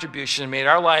great contribution and made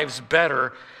our lives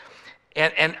better.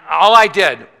 And all I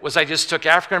did was I just took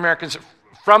African Americans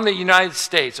from the United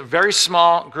States, a very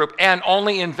small group, and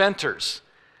only inventors.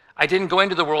 I didn't go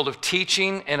into the world of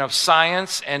teaching and of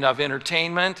science and of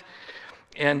entertainment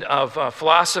and of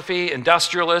philosophy,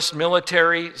 industrialists,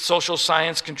 military, social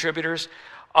science contributors.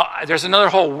 There's another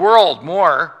whole world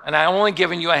more, and I'm only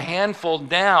giving you a handful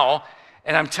now,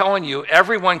 and I'm telling you,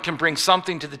 everyone can bring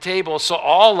something to the table, so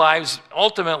all lives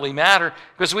ultimately matter,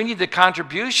 because we need the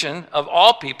contribution of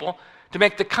all people to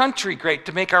make the country great,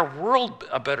 to make our world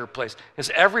a better place, because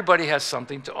everybody has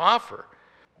something to offer.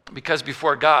 Because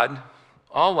before God,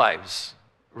 all lives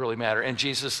really matter, and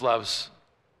Jesus loves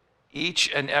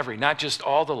each and every, not just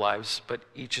all the lives, but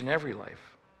each and every life.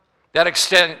 That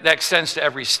extends to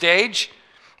every stage,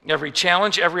 every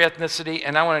challenge, every ethnicity,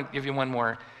 and I want to give you one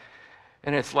more,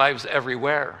 and it's lives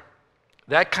everywhere.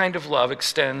 That kind of love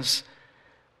extends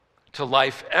to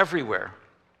life everywhere.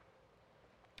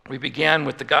 We began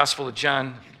with the Gospel of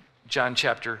John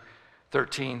chapter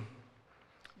 13.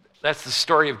 That's the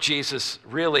story of Jesus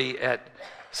really at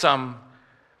some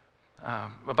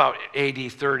about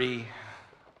AD 30,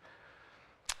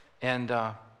 and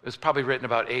it was probably written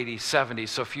about AD 70,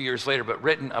 so a few years later, but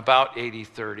written about AD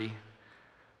 30,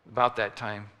 about that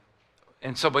time.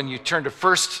 And so when you turn to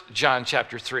 1 John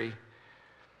chapter 3,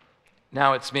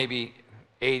 now it's maybe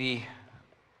 80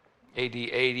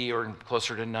 or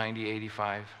closer to 90,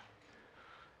 85.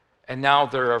 And now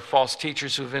there are false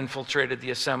teachers who've infiltrated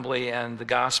the assembly, and the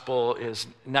gospel is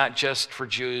not just for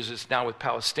Jews, it's now with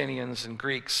Palestinians and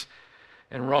Greeks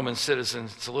and Roman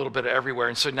citizens. It's a little bit everywhere.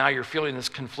 And so now you're feeling this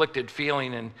conflicted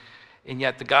feeling, and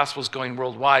yet the gospel is going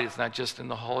worldwide. It's not just in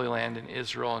the Holy Land in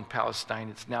Israel and Palestine.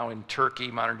 It's now in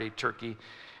Turkey, modern-day Turkey,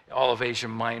 all of Asia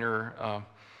Minor,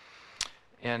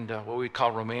 and what we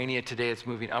call Romania today. It's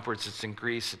moving upwards. It's in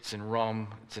Greece, it's in Rome,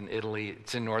 it's in Italy,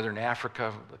 it's in northern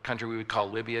Africa, the country we would call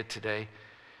Libya today.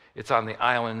 It's on the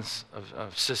islands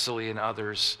of Sicily and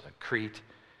others, Crete.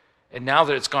 And now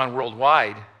that it's gone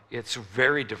worldwide, it's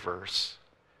very diverse,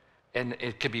 and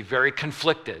it can be very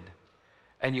conflicted.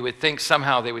 And you would think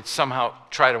somehow they would somehow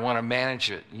try to want to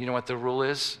manage it. You know what the rule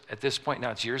is at this point?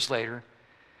 Now it's years later.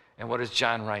 And what does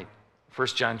John write? 1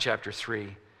 John chapter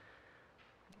 3.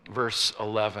 Verse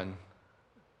 11.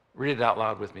 Read it out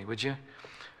loud with me, would you?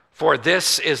 For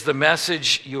this is the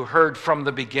message you heard from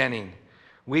the beginning.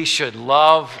 We should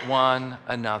love one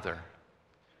another.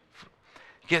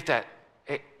 Get that?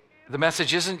 The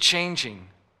message isn't changing.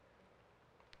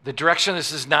 The direction of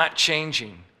this is not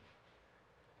changing.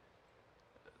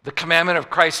 The commandment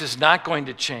of Christ is not going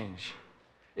to change.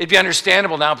 It'd be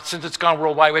understandable now, but since it's gone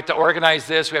worldwide, we have to organize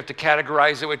this, we have to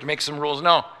categorize it, we have to make some rules.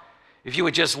 No. If you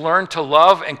would just learn to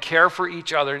love and care for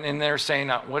each other, and they're saying,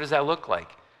 what does that look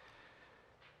like?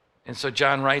 And so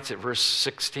John writes at verse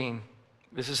 16,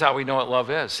 this is how we know what love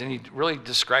is. And he really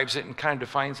describes it and kind of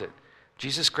defines it.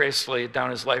 Jesus Christ laid down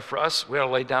his life for us. We ought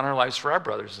to lay down our lives for our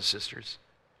brothers and sisters.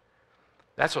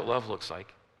 That's what love looks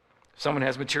like. If someone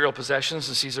has material possessions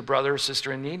and sees a brother or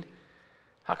sister in need,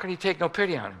 how can he take no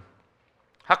pity on him?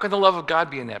 How can the love of God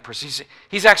be in that person?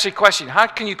 He's actually questioning, how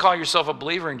can you call yourself a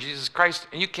believer in Jesus Christ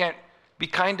and you can't be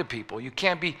kind to people? You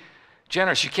can't be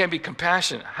generous. You can't be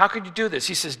compassionate. How could you do this?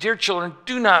 He says, dear children,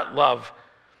 do not love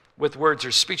with words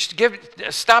or speech.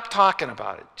 Stop talking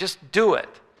about it. Just do it.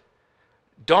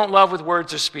 Don't love with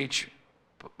words or speech,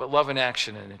 but love in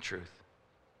action and in truth.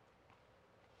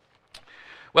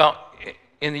 Well,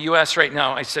 in the U.S. right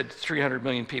now, I said 300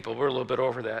 million people. We're a little bit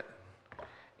over that.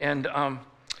 And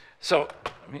so,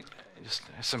 I mean, just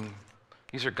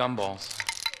these are gumballs.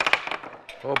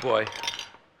 Oh boy,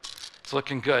 it's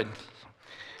looking good.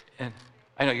 And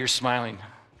I know you're smiling.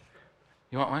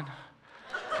 You want one?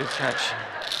 Good catch.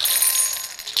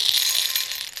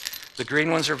 The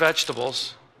green ones are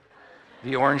vegetables.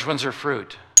 The orange ones are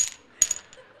fruit.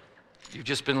 You've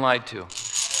just been lied to.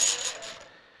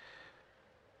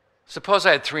 Suppose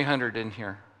I had 300 in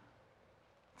here,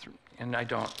 and I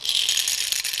don't.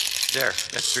 There,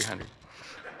 that's 300.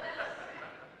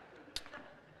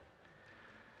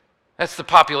 That's the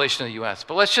population of the U.S.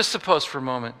 But let's just suppose for a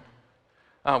moment,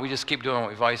 we just keep doing what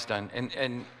we've always done,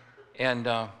 and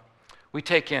we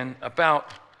take in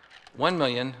about 1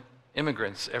 million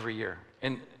immigrants every year.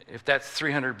 And if that's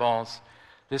 300 balls,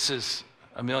 this is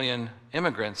 1 million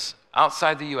immigrants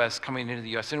outside the U.S. coming into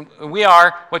the U.S. And we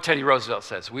are what Teddy Roosevelt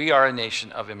says. We are a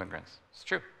nation of immigrants. It's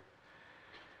true.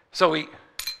 So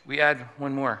we add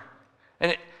one more.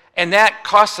 And that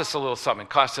costs us a little something. It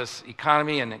costs us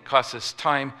economy and it costs us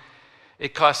time.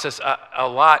 It costs us a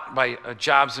lot by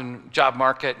jobs and job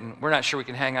market, and we're not sure we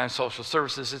can hang on social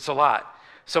services. It's a lot.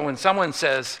 So when someone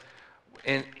says,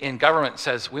 in government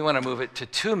says, we want to move it to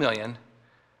 2 million,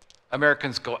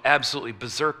 Americans go absolutely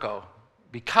berserko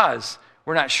because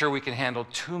we're not sure we can handle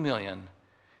 2 million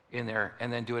in there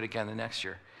and then do it again the next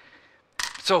year.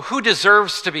 So who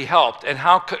deserves to be helped, and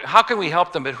how can we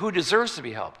help them, but who deserves to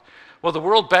be helped? Well, the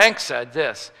World Bank said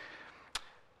this: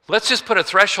 let's just put a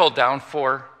threshold down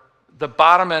for the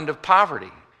bottom end of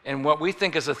poverty. And what we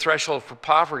think is a threshold for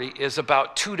poverty is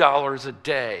about $2 a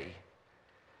day.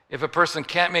 If a person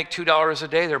can't make $2 a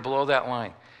day, they're below that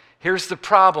line. Here's the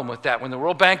problem with that. When the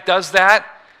World Bank does that,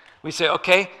 we say,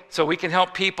 okay, so we can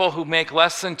help people who make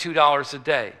less than $2 a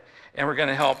day. And we're going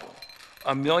to help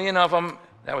 1 million of them.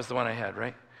 That was the one I had,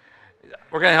 right?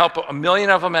 We're going to help 1 million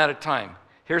of them at a time.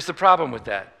 Here's the problem with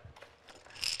that.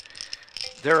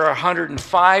 There are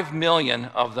 105 million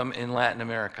of them in Latin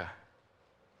America.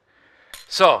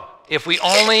 So if we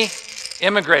only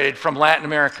immigrated from Latin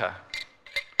America,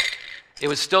 it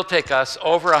would still take us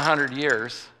over 100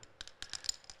 years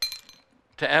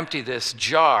to empty this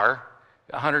jar,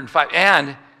 105,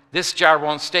 and this jar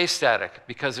won't stay static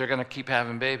because they're going to keep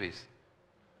having babies.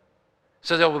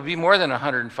 So there will be more than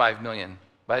 105 million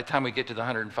by the time we get to the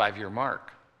 105-year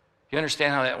mark. You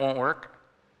understand how that won't work?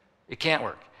 It can't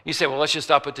work. You say, well, let's just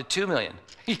up it to 2 million.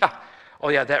 Yeah. Oh,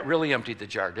 yeah, that really emptied the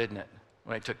jar, didn't it,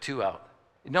 when I took 2 out?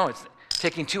 No, it's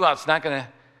taking 2 out is not going to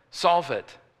solve it.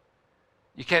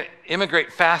 You can't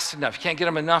immigrate fast enough. You can't get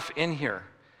them enough in here.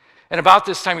 And about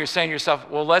this time, you're saying to yourself,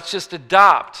 well, let's just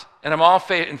adopt. And I'm all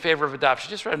in favor of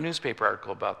adoption. Just read a newspaper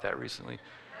article about that recently.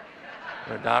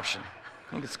 Adoption.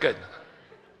 I think it's good.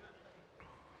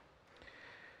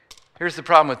 Here's the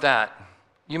problem with that.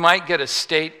 You might get a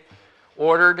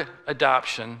state-ordered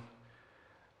adoption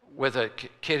with a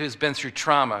kid who's been through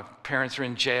trauma. Parents are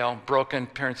in jail, broken,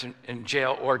 parents in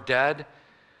jail or dead,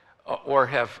 or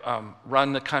have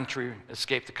run the country,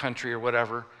 escaped the country or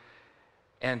whatever.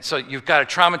 And so you've got a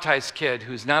traumatized kid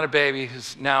who's not a baby,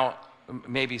 who's now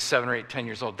maybe 7 or 8, 10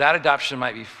 years old. That adoption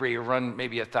might be free or run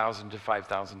maybe $1,000 to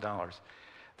 $5,000.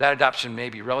 That adoption may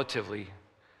be relatively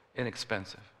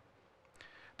inexpensive.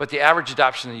 But the average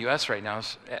adoption in the U.S. right now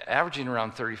is averaging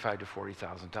around $35,000 to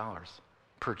 $40,000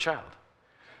 per child.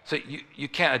 So you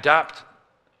can't adopt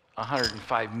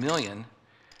 105 million,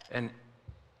 and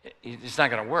it's not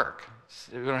going to work.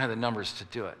 We don't have the numbers to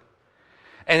do it.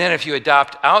 And then if you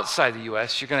adopt outside the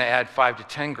U.S., you're going to add 5 to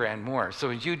 10 grand more.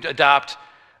 So if you adopt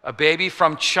a baby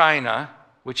from China,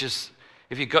 which is,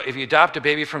 if you adopt a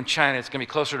baby from China, it's going to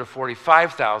be closer to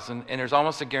 45,000, and there's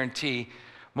almost a guarantee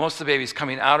most of the babies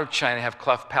coming out of China have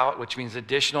cleft palate, which means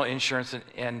additional insurance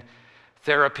and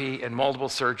therapy and multiple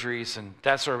surgeries and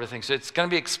that sort of thing. So it's going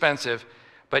to be expensive,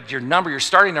 but your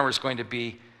starting number is going to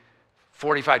be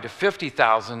 45 to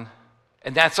 50,000,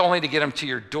 and that's only to get them to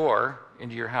your door,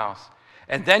 into your house.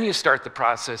 And then you start the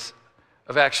process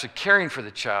of actually caring for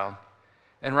the child.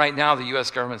 And right now, the U.S.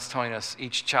 government's telling us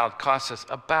each child costs us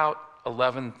about a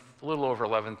little over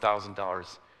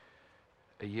 $11,000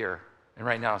 a year. And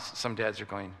right now, some dads are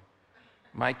going,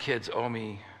 My kids owe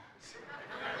me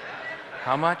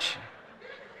how much?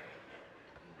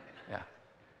 Yeah.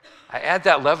 I add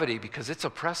that levity because it's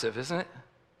oppressive, isn't it?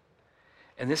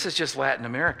 And this is just Latin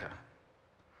America.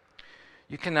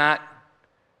 You cannot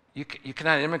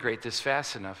immigrate this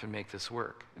fast enough and make this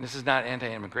work. And this is not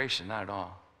anti-immigration, not at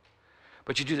all.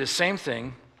 But you do the same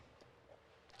thing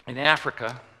in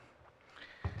Africa,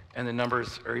 and the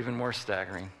numbers are even more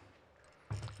staggering.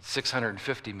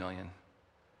 650 million.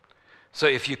 So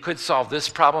if you could solve this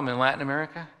problem in Latin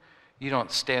America, you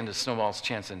don't stand a snowball's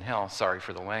chance in hell, sorry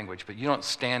for the language, but you don't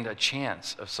stand a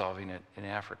chance of solving it in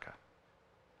Africa.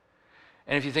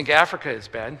 And if you think Africa is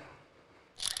bad,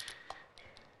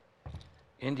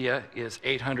 India is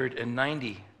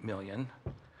 890 million,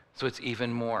 so it's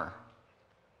even more.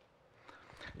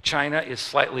 China is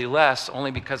slightly less,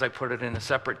 only because I put it in a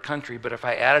separate country, but if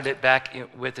I added it back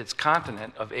with its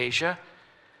continent of Asia,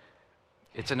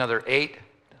 it's another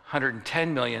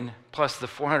 810 million, plus the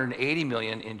 480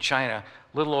 million in China,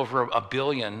 little over a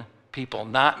billion people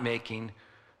not making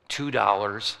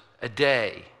 $2 a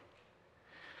day.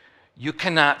 You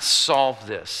cannot solve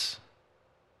this.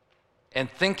 And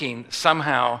thinking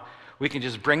somehow we can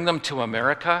just bring them to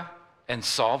America and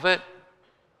solve it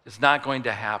is not going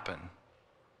to happen.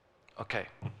 Okay,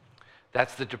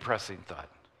 that's the depressing thought.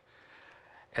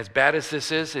 As bad as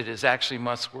this is, it is actually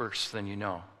much worse than you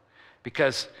know.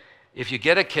 Because if you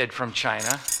get a kid from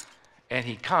China and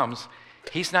he comes,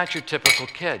 he's not your typical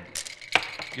kid.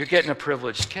 You're getting a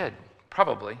privileged kid,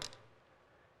 probably,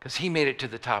 because he made it to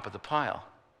the top of the pile.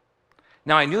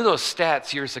 Now, I knew those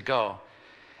stats years ago,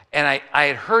 and I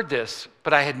had heard this,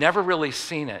 but I had never really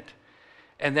seen it.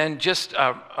 And then just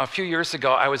a few years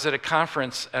ago, I was at a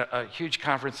conference, a huge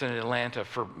conference in Atlanta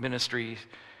for ministry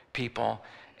people,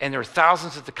 and there were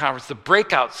thousands at the conference. The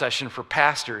breakout session for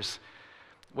pastors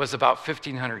was about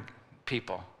 1,500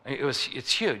 people.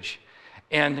 It's huge.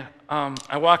 And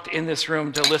I walked in this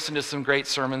room to listen to some great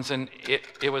sermons, and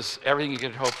it was everything you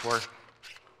could hope for.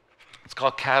 It's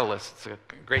called Catalyst. It's a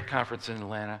great conference in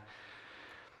Atlanta.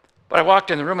 But I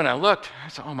walked in the room and I looked. I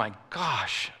said, "Oh my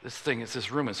gosh, this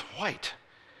room is white.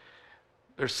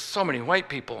 There's so many white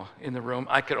people in the room.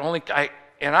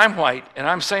 And I'm white, and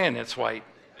I'm saying it's white.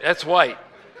 That's white."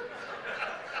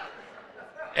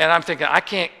 And I'm thinking,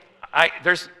 I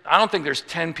don't think there's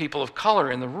 10 people of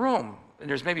color in the room, and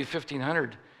there's maybe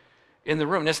 1,500 in the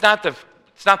room. And it's not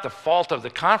the fault of the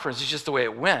conference. It's just the way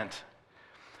it went.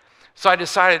 So I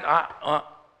decided,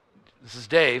 this is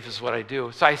Dave, this is what I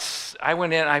do. So I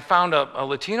went in, I found a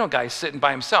Latino guy sitting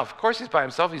by himself. Of course he's by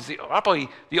himself. He's probably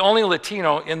the only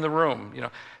Latino in the room, you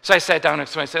know. So I sat down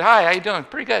next to him. I said, "Hi, how you doing?"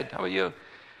 "Pretty good. How about you?"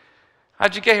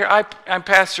 "How'd you get here?" I'm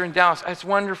pastor in Dallas." "That's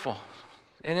wonderful."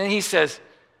 And then he says,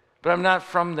 "But I'm not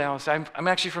from Dallas. I'm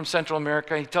actually from Central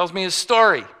America." He tells me his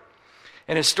story.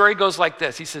 And his story goes like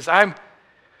this. He says,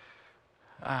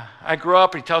 I grew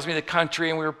up, and he tells me the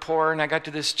country, and we were poor, and I got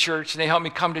to this church, and they helped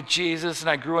me come to Jesus, and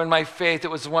I grew in my faith.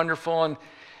 It was wonderful.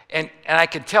 And I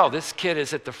can tell this kid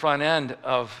is at the front end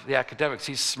of the academics.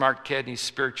 He's a smart kid, and he's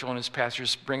spiritual, and his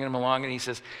pastor's bringing him along. And he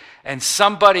says, and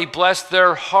somebody blessed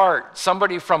their heart.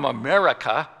 Somebody from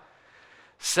America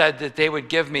said that they would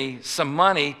give me some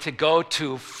money to go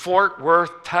to Fort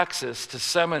Worth, Texas, to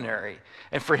seminary.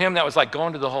 And for him, that was like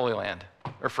going to the Holy Land,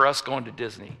 or for us going to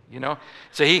Disney, you know?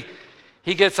 So he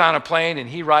gets on a plane and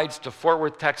he rides to Fort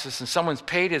Worth, Texas, and someone's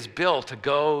paid his bill to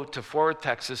go to Fort Worth,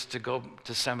 Texas to go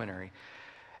to seminary.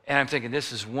 And I'm thinking,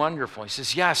 this is wonderful. He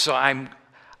says, yeah, so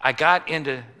I got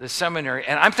into the seminary,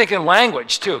 and I'm thinking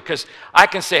language too, because I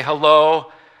can say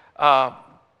hello,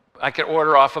 I could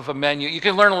order off of a menu. You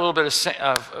can learn a little bit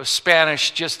of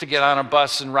Spanish just to get on a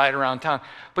bus and ride around town.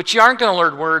 But you aren't going to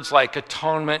learn words like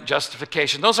atonement,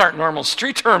 justification. Those aren't normal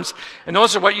street terms, and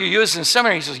those are what you use in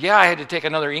seminary. He says, yeah, I had to take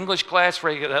another English class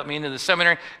before you let me into the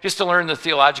seminary just to learn the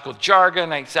theological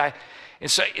jargon. And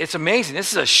so it's amazing.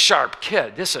 This is a sharp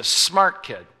kid. This is a smart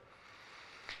kid.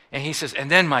 And he says, and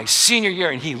then my senior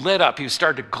year, and he lit up. He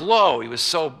started to glow. He was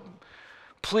so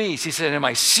pleased. He said, in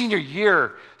my senior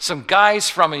year, some guys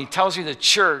from, and he tells you the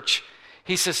church,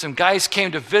 he says, some guys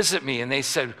came to visit me, and they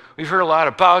said, we've heard a lot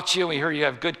about you. We heard you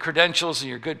have good credentials, and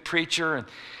you're a good preacher,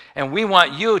 and we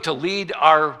want you to lead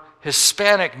our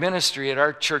Hispanic ministry at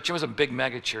our church. It was a big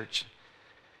mega church.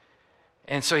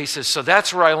 And so he says, so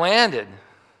that's where I landed.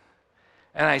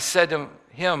 And I said to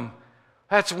him,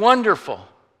 that's wonderful.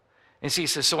 And so he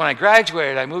says, so when I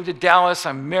graduated, I moved to Dallas,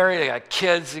 I'm married, I got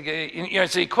kids. You know,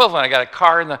 it's the equivalent. I got a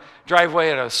car in the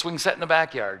driveway and a swing set in the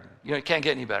backyard. You know, it can't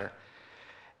get any better.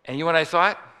 And you know what I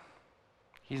thought?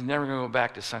 He's never going to go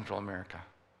back to Central America.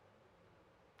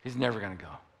 He's never going to go.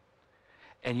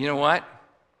 And you know what?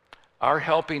 Our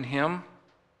helping him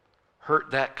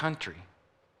hurt that country.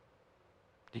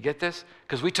 Do you get this?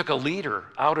 Because we took a leader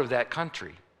out of that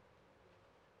country.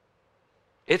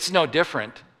 It's no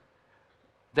different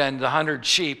than the 100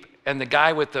 sheep, and the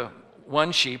guy with the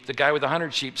one sheep, the guy with the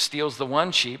 100 sheep steals the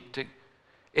one sheep to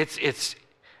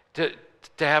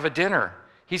have a dinner.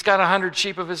 He's got 100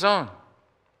 sheep of his own.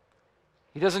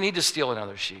 He doesn't need to steal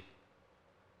another sheep.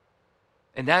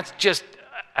 And that's just,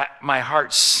 my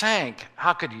heart sank.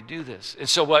 How could you do this? And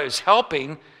so what is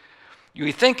helping,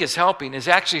 you think is helping, is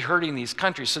actually hurting these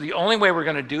countries. So the only way we're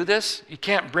going to do this, you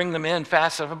can't bring them in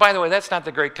fast enough. And by the way, that's not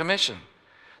the Great Commission.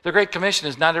 The Great Commission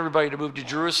is not everybody to move to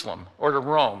Jerusalem or to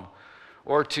Rome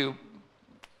or to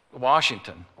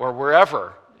Washington or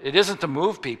wherever. It isn't to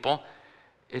move people.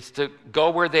 It's to go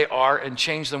where they are and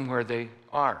change them where they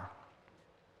are.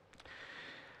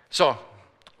 So,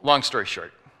 long story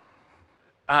short,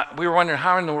 we were wondering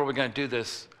how in the world we're going to do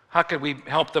this. How could we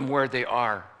help them where they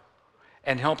are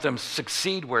and help them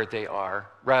succeed where they are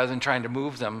rather than trying to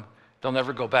move them? They'll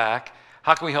never go back.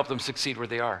 How can we help them succeed where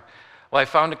they are? Well, I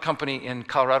found a company in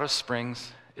Colorado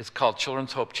Springs. It's called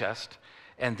Children's Hope Chest,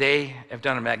 and they have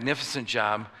done a magnificent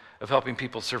job of helping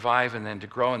people survive and then to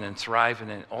grow and then thrive and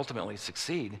then ultimately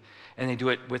succeed. And they do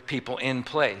it with people in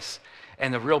place.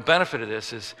 And the real benefit of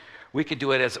this is we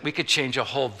could change a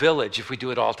whole village if we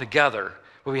do it all together,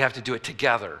 but we have to do it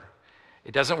together.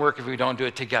 It doesn't work if we don't do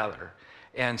it together.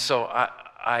 And so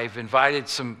I've invited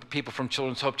some people from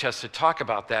Children's Hope Chest to talk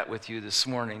about that with you this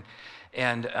morning.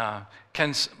 And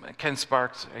Ken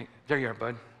Sparks, there you are,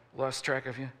 bud. Lost track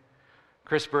of you.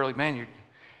 Chris Burley, man,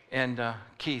 and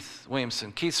Keith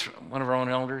Williamson. Keith's one of our own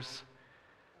elders.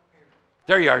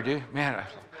 There you are, dude. Man,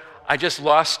 I just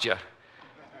lost you.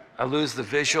 I lose the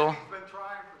visual. He's been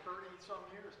trying for 30-some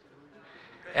years.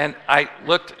 And I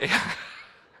looked.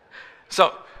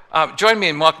 So join me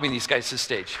in welcoming these guys to the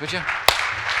stage, would you?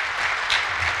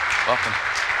 Welcome.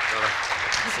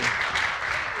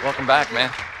 Welcome back, man.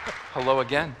 Hello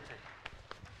again.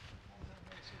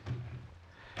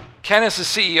 Ken is the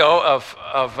CEO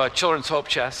of Children's Hope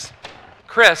Chest.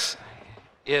 Chris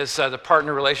is the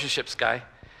partner relationships guy.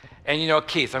 And you know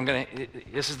Keith,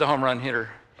 this is the home run hitter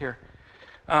here.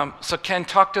 So Ken,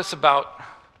 talk to us about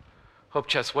Hope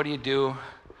Chest. What do you do?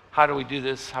 How do we do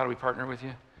this? How do we partner with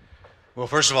you? Well,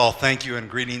 first of all, thank you and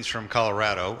greetings from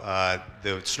Colorado.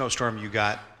 The snowstorm you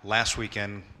got last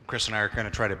weekend, Chris and I are going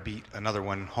to try to beat another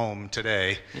one home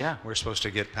today. Yeah. We're supposed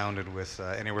to get pounded with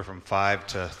anywhere from 5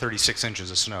 to 36 inches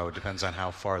of snow. It depends on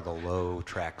how far the low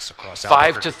tracks across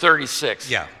 5 to 36.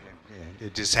 Yeah.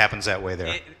 It just happens that way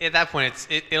there. At that point,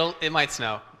 it might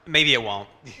snow. Maybe it won't.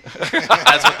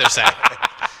 That's what they're saying.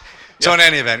 So in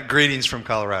any event, greetings from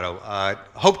Colorado.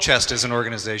 Hope Chest is an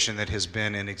organization that has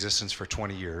been in existence for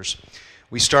 20 years.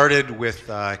 We started with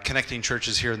connecting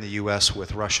churches here in the U.S.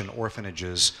 with Russian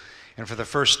orphanages. And for the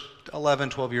first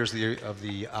 11, 12 years of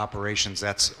the operations,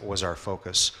 that was our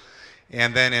focus.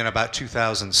 And then in about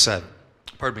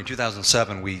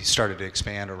 2007, we started to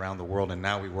expand around the world, and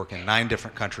now we work in 9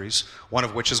 different countries, one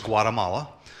of which is Guatemala.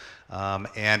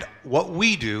 And what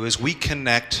we do is we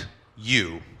connect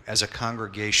you as a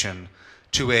congregation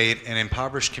to an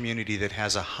impoverished community that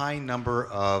has a high number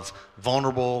of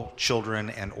vulnerable children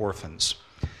and orphans.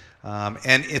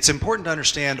 And it's important to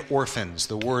understand orphans,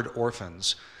 the word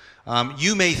orphans.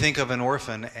 You may think of an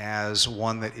orphan as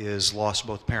one that is lost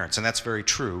both parents, and that's very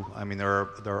true. I mean, there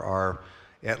are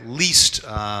at least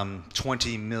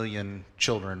 20 million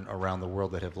children around the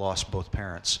world that have lost both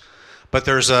parents. But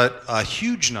there's a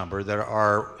huge number that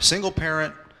are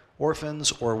single-parent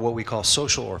orphans or what we call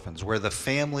social orphans, where the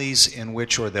families in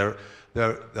which, or the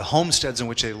homesteads in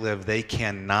which they live, they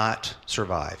cannot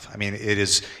survive. I mean, it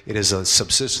is a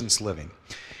subsistence living.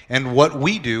 And what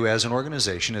we do as an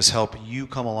organization is help you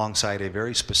come alongside a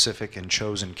very specific and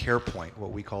chosen care point,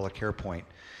 what we call a care point,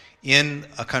 in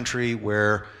a country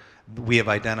where we have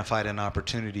identified an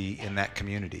opportunity in that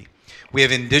community. We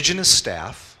have indigenous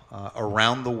staff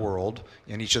around the world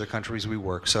in each of the countries we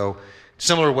work. So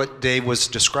similar to what Dave was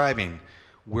describing,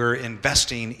 we're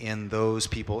investing in those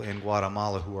people in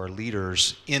Guatemala who are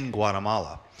leaders in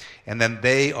Guatemala. And then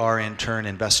they are in turn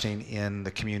investing in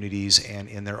the communities and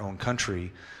in their own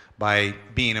country by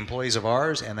being employees of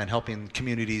ours and then helping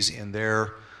communities in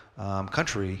their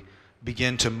country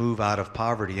begin to move out of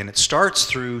poverty. And it starts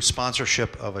through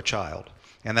sponsorship of a child.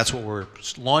 And that's what we're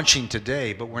launching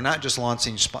today, but we're not just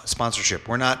launching sponsorship.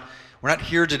 We're not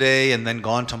here today and then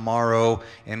gone tomorrow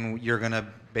and you're going to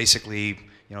basically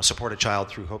support a child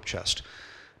through Hope Chest.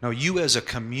 No, you as a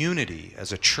community,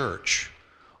 as a church,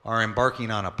 are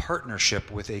embarking on a partnership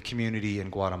with a community in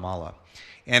Guatemala.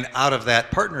 And out of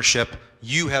that partnership,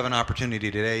 you have an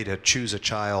opportunity today to choose a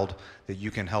child that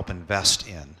you can help invest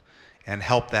in and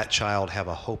help that child have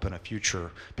a hope and a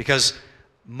future. Because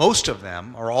most of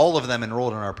them, or all of them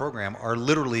enrolled in our program, are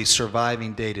literally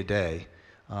surviving day to day.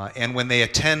 And when they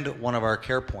attend one of our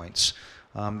care points,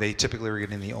 they typically are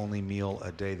getting the only meal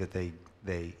a day that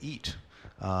they eat.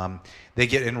 They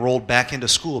get enrolled back into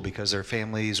school because their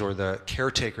families or the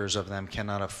caretakers of them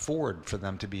cannot afford for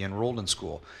them to be enrolled in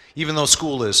school. Even though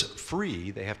school is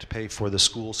free, they have to pay for the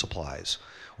school supplies,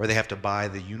 or they have to buy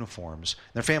the uniforms.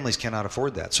 Their families cannot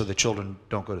afford that, so the children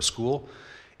don't go to school.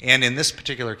 And in this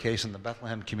particular case, in the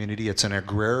Bethlehem community, it's an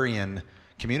agrarian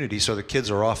community, so the kids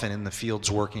are often in the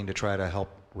fields working to try to help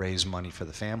raise money for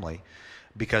the family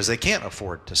because they can't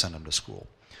afford to send them to school.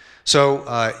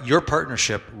 So your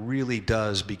partnership really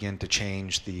does begin to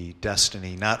change the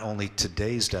destiny, not only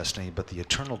today's destiny, but the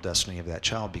eternal destiny of that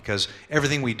child, because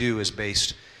everything we do is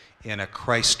based in a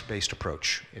Christ-based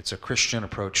approach. It's a Christian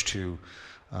approach to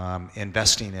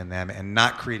investing in them and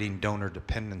not creating donor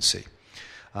dependency.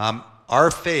 Our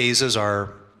phases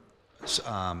are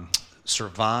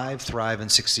survive, thrive,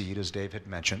 and succeed, as Dave had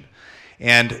mentioned.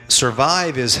 And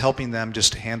survive is helping them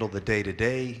just handle the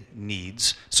day-to-day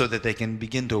needs so that they can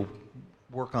begin to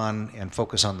work on and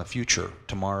focus on the future,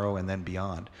 tomorrow and then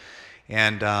beyond.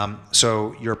 And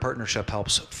so your partnership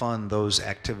helps fund those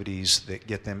activities that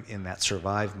get them in that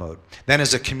survive mode. Then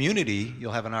as a community,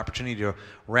 you'll have an opportunity to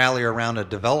rally around a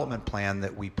development plan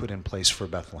that we put in place for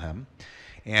Bethlehem.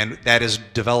 And that is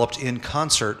developed in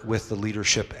concert with the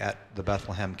leadership at the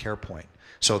Bethlehem Care Point.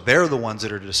 So they're the ones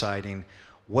that are deciding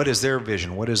what is their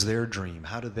vision, what is their dream,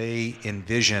 how do they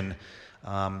envision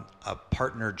a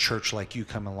partnered church like you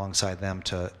come alongside them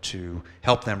to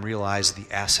help them realize the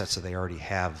assets that they already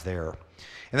have there.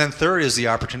 And then third is the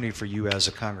opportunity for you as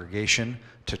a congregation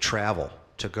to travel,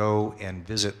 to go and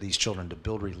visit these children, to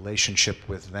build relationship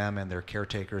with them and their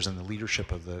caretakers and the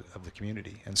leadership of the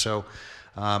community. And so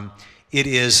it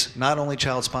is not only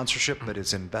child sponsorship, but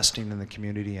it's investing in the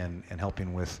community and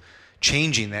helping with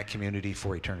changing that community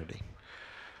for eternity.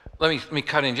 Let me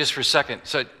cut in just for a second.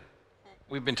 So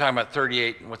we've been talking about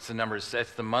 38, and what's the numbers?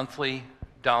 That's the monthly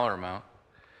dollar amount.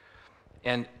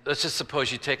 And let's just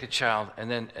suppose you take a child, and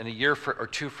then in a year or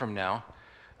two from now,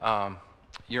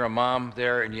 you're a mom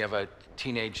there, and you have a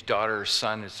teenage daughter or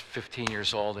son who's 15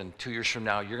 years old, and 2 years from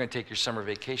now, you're going to take your summer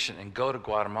vacation and go to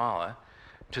Guatemala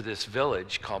to this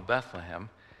village called Bethlehem,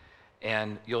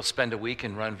 and you'll spend a week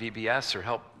and run VBS or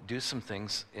help do some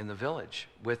things in the village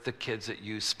with the kids that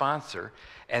you sponsor.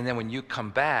 And then when you come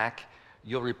back,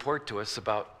 you'll report to us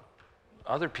about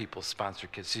other people's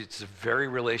sponsored kids. It's a very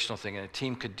relational thing, and a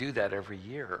team could do that every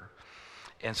year.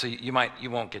 And so you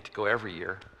won't get to go every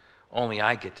year. Only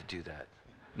I get to do that.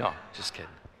 No, just kidding.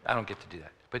 I don't get to do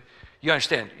that. But you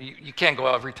understand, you can't go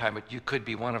every time, but you could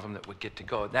be one of them that would get to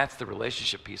go. And that's the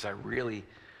relationship piece I really,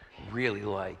 really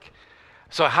like.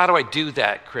 So how do I do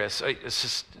that, Chris? Let's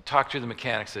just talk through the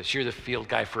mechanics of this. You're the field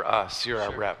guy for us. You're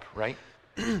our rep, right?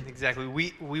 Exactly.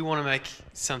 We want to make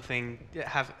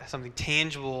have something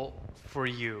tangible for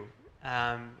you,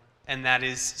 and that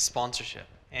is sponsorship.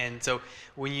 And so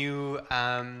when you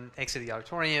exit the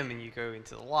auditorium and you go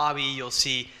into the lobby, you'll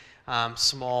see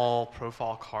small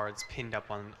profile cards pinned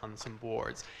up on some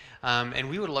boards. And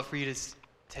we would love for you to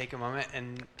take a moment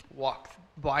and walk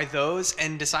by those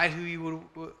and decide who you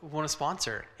would want to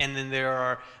sponsor. And then there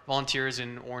are volunteers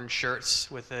in orange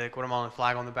shirts with the Guatemalan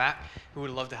flag on the back who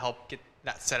would love to help get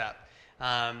that set up.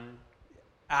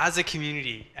 As a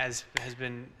community, as has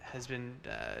been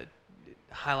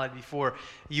highlighted before,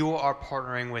 you are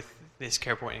partnering with this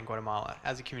care point in Guatemala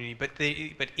as a community,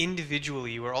 but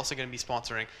individually, we're also going to be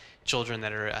sponsoring children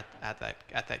that are at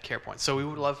that care point. So we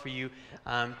would love for you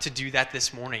to do that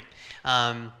this morning.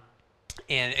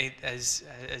 And as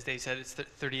Dave said, it's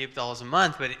 $38 a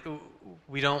month, but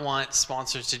we don't want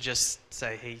sponsors to just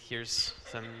say, hey, here's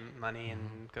some money and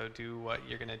go do what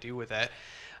you're going to do with it.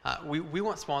 We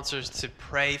want sponsors to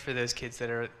pray for those kids that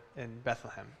are in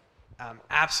Bethlehem.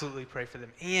 Absolutely pray for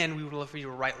them. And we would love for you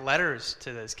to write letters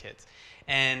to those kids.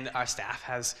 And our staff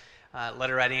has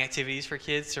letter writing activities for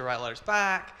kids to write letters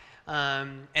back.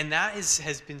 And that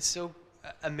has been so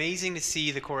amazing to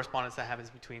see the correspondence that happens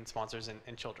between sponsors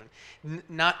and children.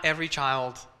 Not every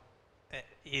child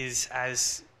is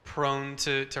as prone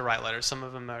to write letters. Some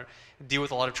of them deal with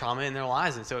a lot of trauma in their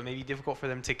lives, and so it may be difficult for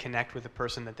them to connect with a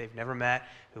person that they've never met,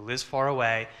 who lives far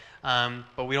away.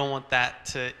 But we don't want that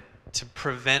to to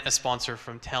prevent a sponsor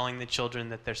from telling the children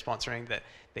that they're sponsoring that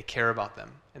they care about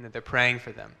them and that they're praying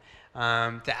for them,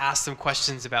 to ask them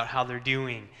questions about how they're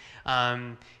doing.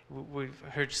 We've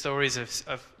heard stories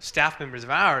of staff members of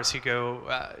ours who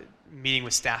go meeting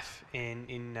with staff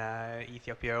in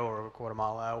Ethiopia or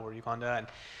Guatemala or Uganda,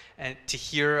 and to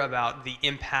hear about the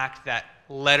impact that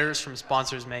letters from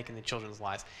sponsors make in the children's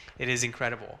lives. It is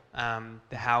incredible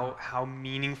how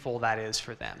meaningful that is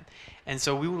for them. And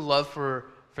so we would love for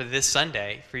this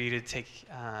Sunday for you to take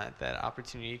that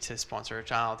opportunity to sponsor a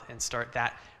child and start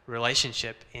that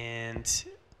relationship and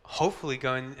hopefully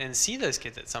go and see those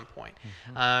kids at some point.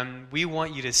 We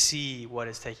want you to see what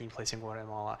is taking place in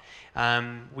Guatemala.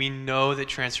 We know that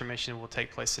transformation will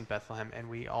take place in Bethlehem, and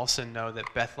we also know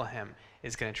that Bethlehem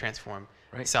is going to transform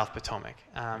South Potomac.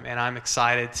 And I'm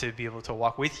excited to be able to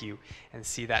walk with you and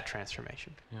see that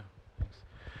transformation. Yeah, thanks.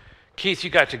 Keith, you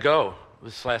got to go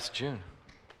this last June.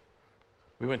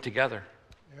 We went together.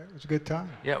 Yeah, it was a good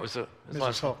time. Yeah, it was a Mrs. lot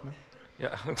of fun. Hoffman.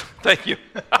 Yeah, thank you.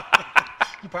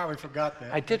 You probably forgot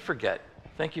that. I did forget.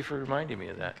 Thank you for reminding me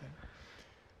of that.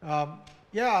 Okay.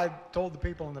 Yeah, I told the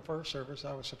people in the first service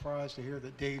I was surprised to hear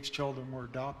that Dave's children were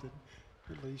adopted,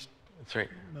 at least That's right.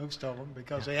 most of them,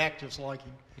 because they act just like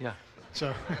him. Yeah.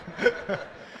 So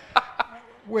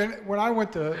when I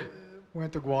went to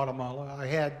Guatemala, I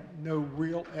had no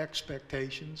real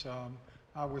expectations.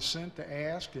 I was sent to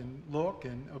ask and look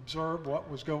and observe what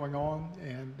was going on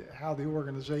and how the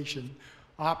organization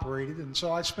operated. And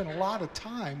so I spent a lot of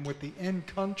time with the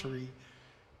in-country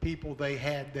people they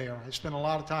had there. I spent a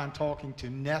lot of time talking to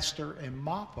Nestor and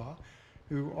Mappa,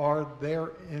 who are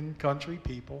their in-country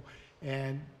people,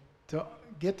 and to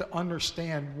get to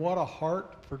understand what a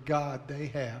heart for God they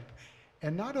have.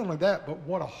 And not only that, but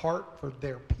what a heart for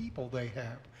their people they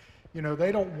have. You know,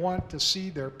 they don't want to see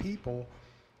their people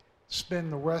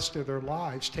spend the rest of their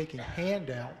lives taking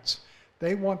handouts.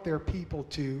 They want their people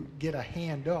to get a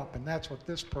hand up, and that's what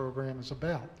this program is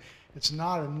about. It's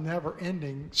not a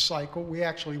never-ending cycle. We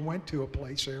actually went to a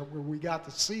place there where we got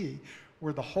to see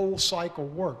where the whole cycle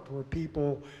worked, where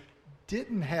people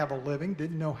didn't have a living,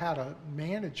 didn't know how to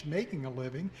manage making a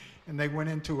living, and they went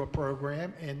into a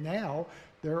program, and now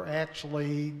they're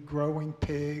actually growing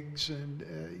pigs and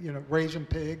raising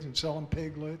pigs and selling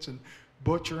piglets and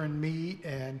butchering meat.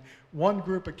 And one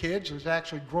group of kids is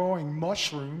actually growing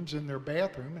mushrooms in their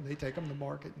bathroom, and they take them to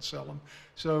market and sell them.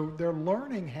 So they're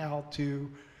learning how to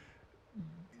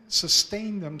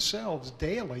sustain themselves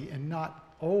daily and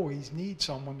not always need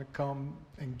someone to come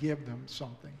and give them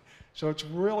something. So it's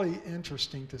really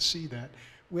interesting to see that.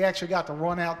 We actually got to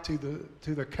run out to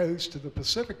the coast, to the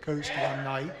Pacific coast one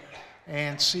night,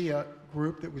 and see a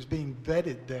group that was being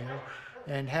vetted there,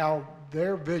 and how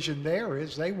their vision there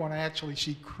is they want to actually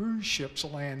see cruise ships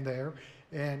land there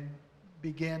and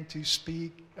begin to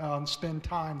spend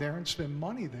time there and spend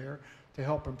money there to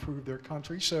help improve their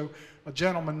country. So a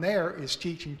gentleman there is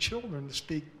teaching children to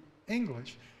speak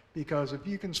English, because if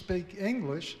you can speak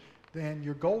English, then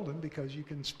you're golden, because you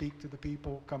can speak to the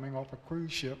people coming off of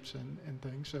cruise ships and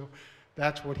things. So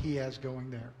that's what he has going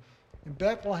there. In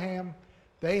Bethlehem,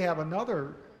 they have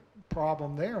another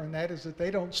problem there, and that is that they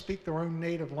don't speak their own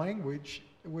native language,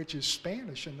 which is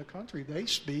Spanish in the country. They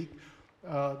speak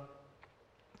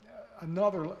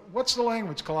what's the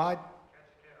language, Clyde?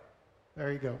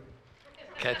 There you go.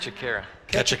 Cachacera.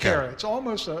 Cachacera. It's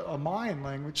almost a Mayan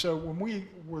language. So when we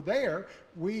were there,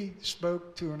 we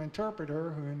spoke to an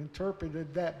interpreter who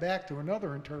interpreted that back to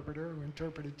another interpreter who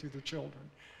interpreted to the children.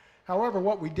 However,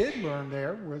 what we did learn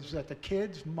there was that the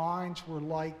kids' minds were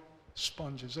like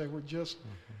sponges. They were just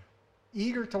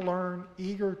eager to learn,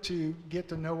 eager to get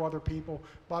to know other people.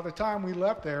 By the time we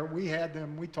left there, we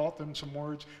taught them some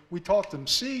words. We taught them,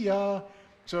 see ya.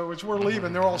 So as we're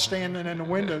leaving, they're all standing in the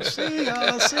window, see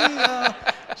ya, see ya.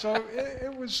 So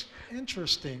it was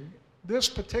interesting. This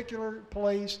particular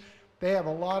place, they have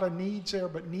a lot of needs there,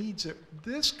 but needs that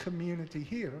this community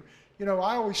here,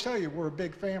 I always tell you we're a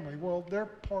big family. Well, they're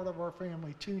part of our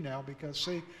family too now, because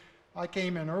see, I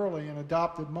came in early and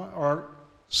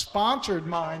sponsored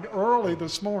mine early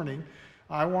this morning.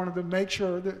 I wanted to make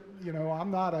sure that,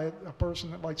 I'm not a person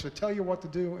that likes to tell you what to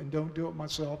do and don't do it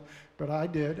myself, but I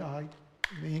did.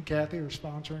 Me and Kathy are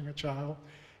sponsoring a child,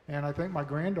 and I think my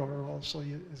granddaughter also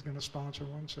is going to sponsor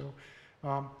one. So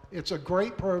it's a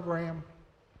great program.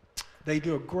 They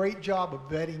do a great job of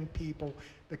vetting people.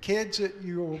 The kids that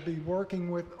you will be working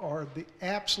with are the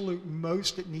absolute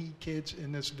most that need kids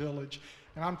in this village.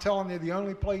 And I'm telling you, the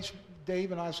only place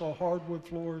Dave and I saw hardwood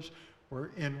floors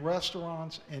were in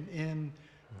restaurants and in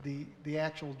the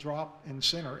actual drop-in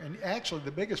center. And actually,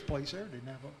 the biggest place there didn't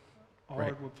have a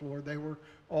hardwood floor. They were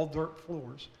all dirt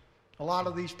floors. A lot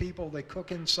of these people, they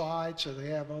cook inside, so they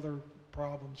have other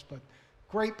problems. But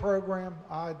great program.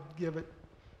 I'd give it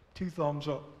 2 thumbs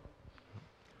up.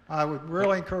 I would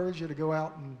really encourage you to go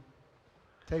out and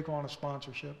take on a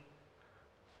sponsorship.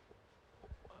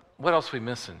 What else are we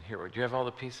missing here? Do you have all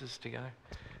the pieces together?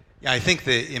 Yeah, I think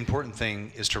the important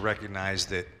thing is to recognize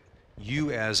that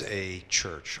you as a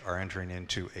church are entering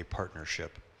into a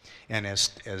partnership. And as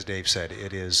Dave said,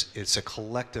 it's a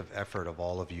collective effort of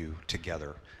all of you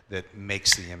together that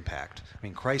makes the impact. I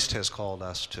mean, Christ has called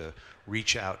us to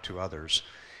reach out to others.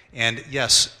 And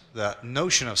yes, the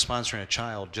notion of sponsoring a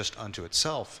child just unto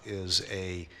itself is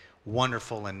a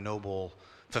wonderful and noble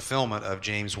fulfillment of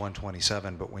James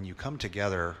 1:27. But when you come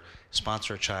together,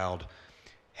 sponsor a child,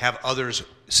 have others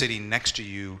sitting next to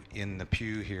you in the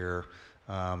pew here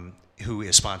who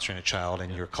is sponsoring a child,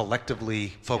 and you're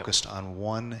collectively focused on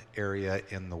one area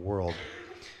in the world.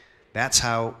 That's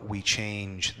how we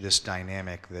change this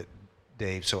dynamic that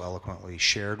Dave so eloquently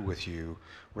shared with you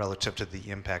relative to the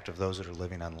impact of those that are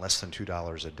living on less than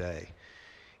 $2 a day.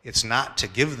 It's not to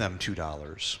give them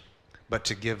 $2, but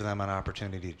to give them an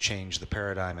opportunity to change the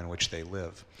paradigm in which they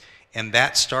live. And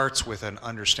that starts with an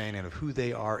understanding of who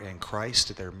they are in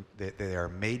Christ, that they are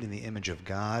made in the image of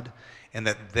God, and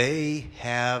that they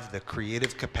have the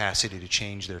creative capacity to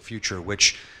change their future,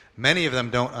 which many of them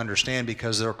don't understand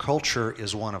because their culture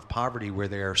is one of poverty where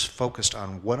they are focused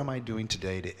on what am I doing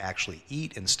today to actually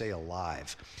eat and stay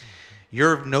alive.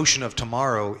 Your notion of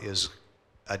tomorrow is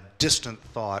a distant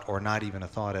thought or not even a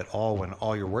thought at all when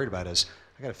all you're worried about is,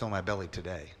 I got to fill my belly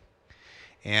today.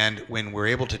 And when we're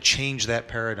able to change that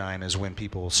paradigm is when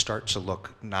people start to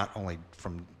look not only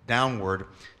from downward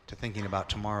to thinking about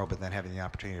tomorrow, but then having the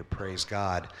opportunity to praise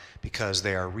God because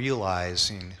they are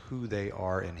realizing who they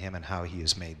are in Him and how He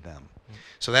has made them.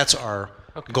 So that's our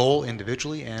goal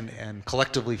individually and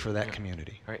collectively for that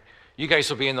community. All right. You guys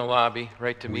will be in the lobby,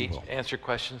 right, to We meet, will. answer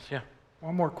questions? Yeah.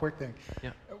 One more quick thing.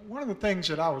 Yeah. One of the things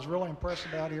that I was really impressed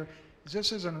about here is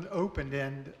this isn't an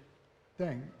open-end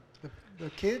thing. The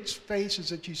kids' faces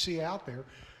that you see out there,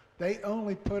 they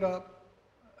only put up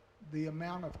the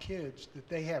amount of kids that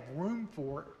they have room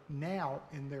for now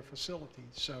in their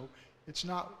facilities. So it's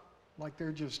not like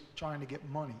they're just trying to get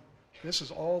money. This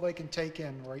is all they can take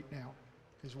in right now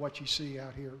is what you see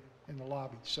out here in the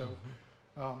lobby. So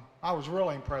I was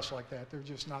really impressed like that. They're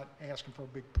just not asking for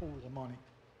a big pool of money.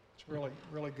 It's really,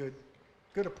 really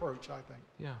good approach, I think.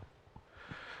 Yeah.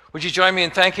 Would you join me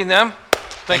in thanking them?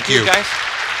 Thank you, you. guys.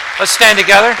 Let's stand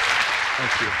together.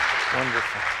 Thank you.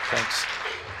 Wonderful. Thanks.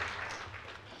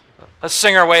 Let's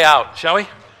sing our way out, shall we?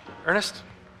 Ernest?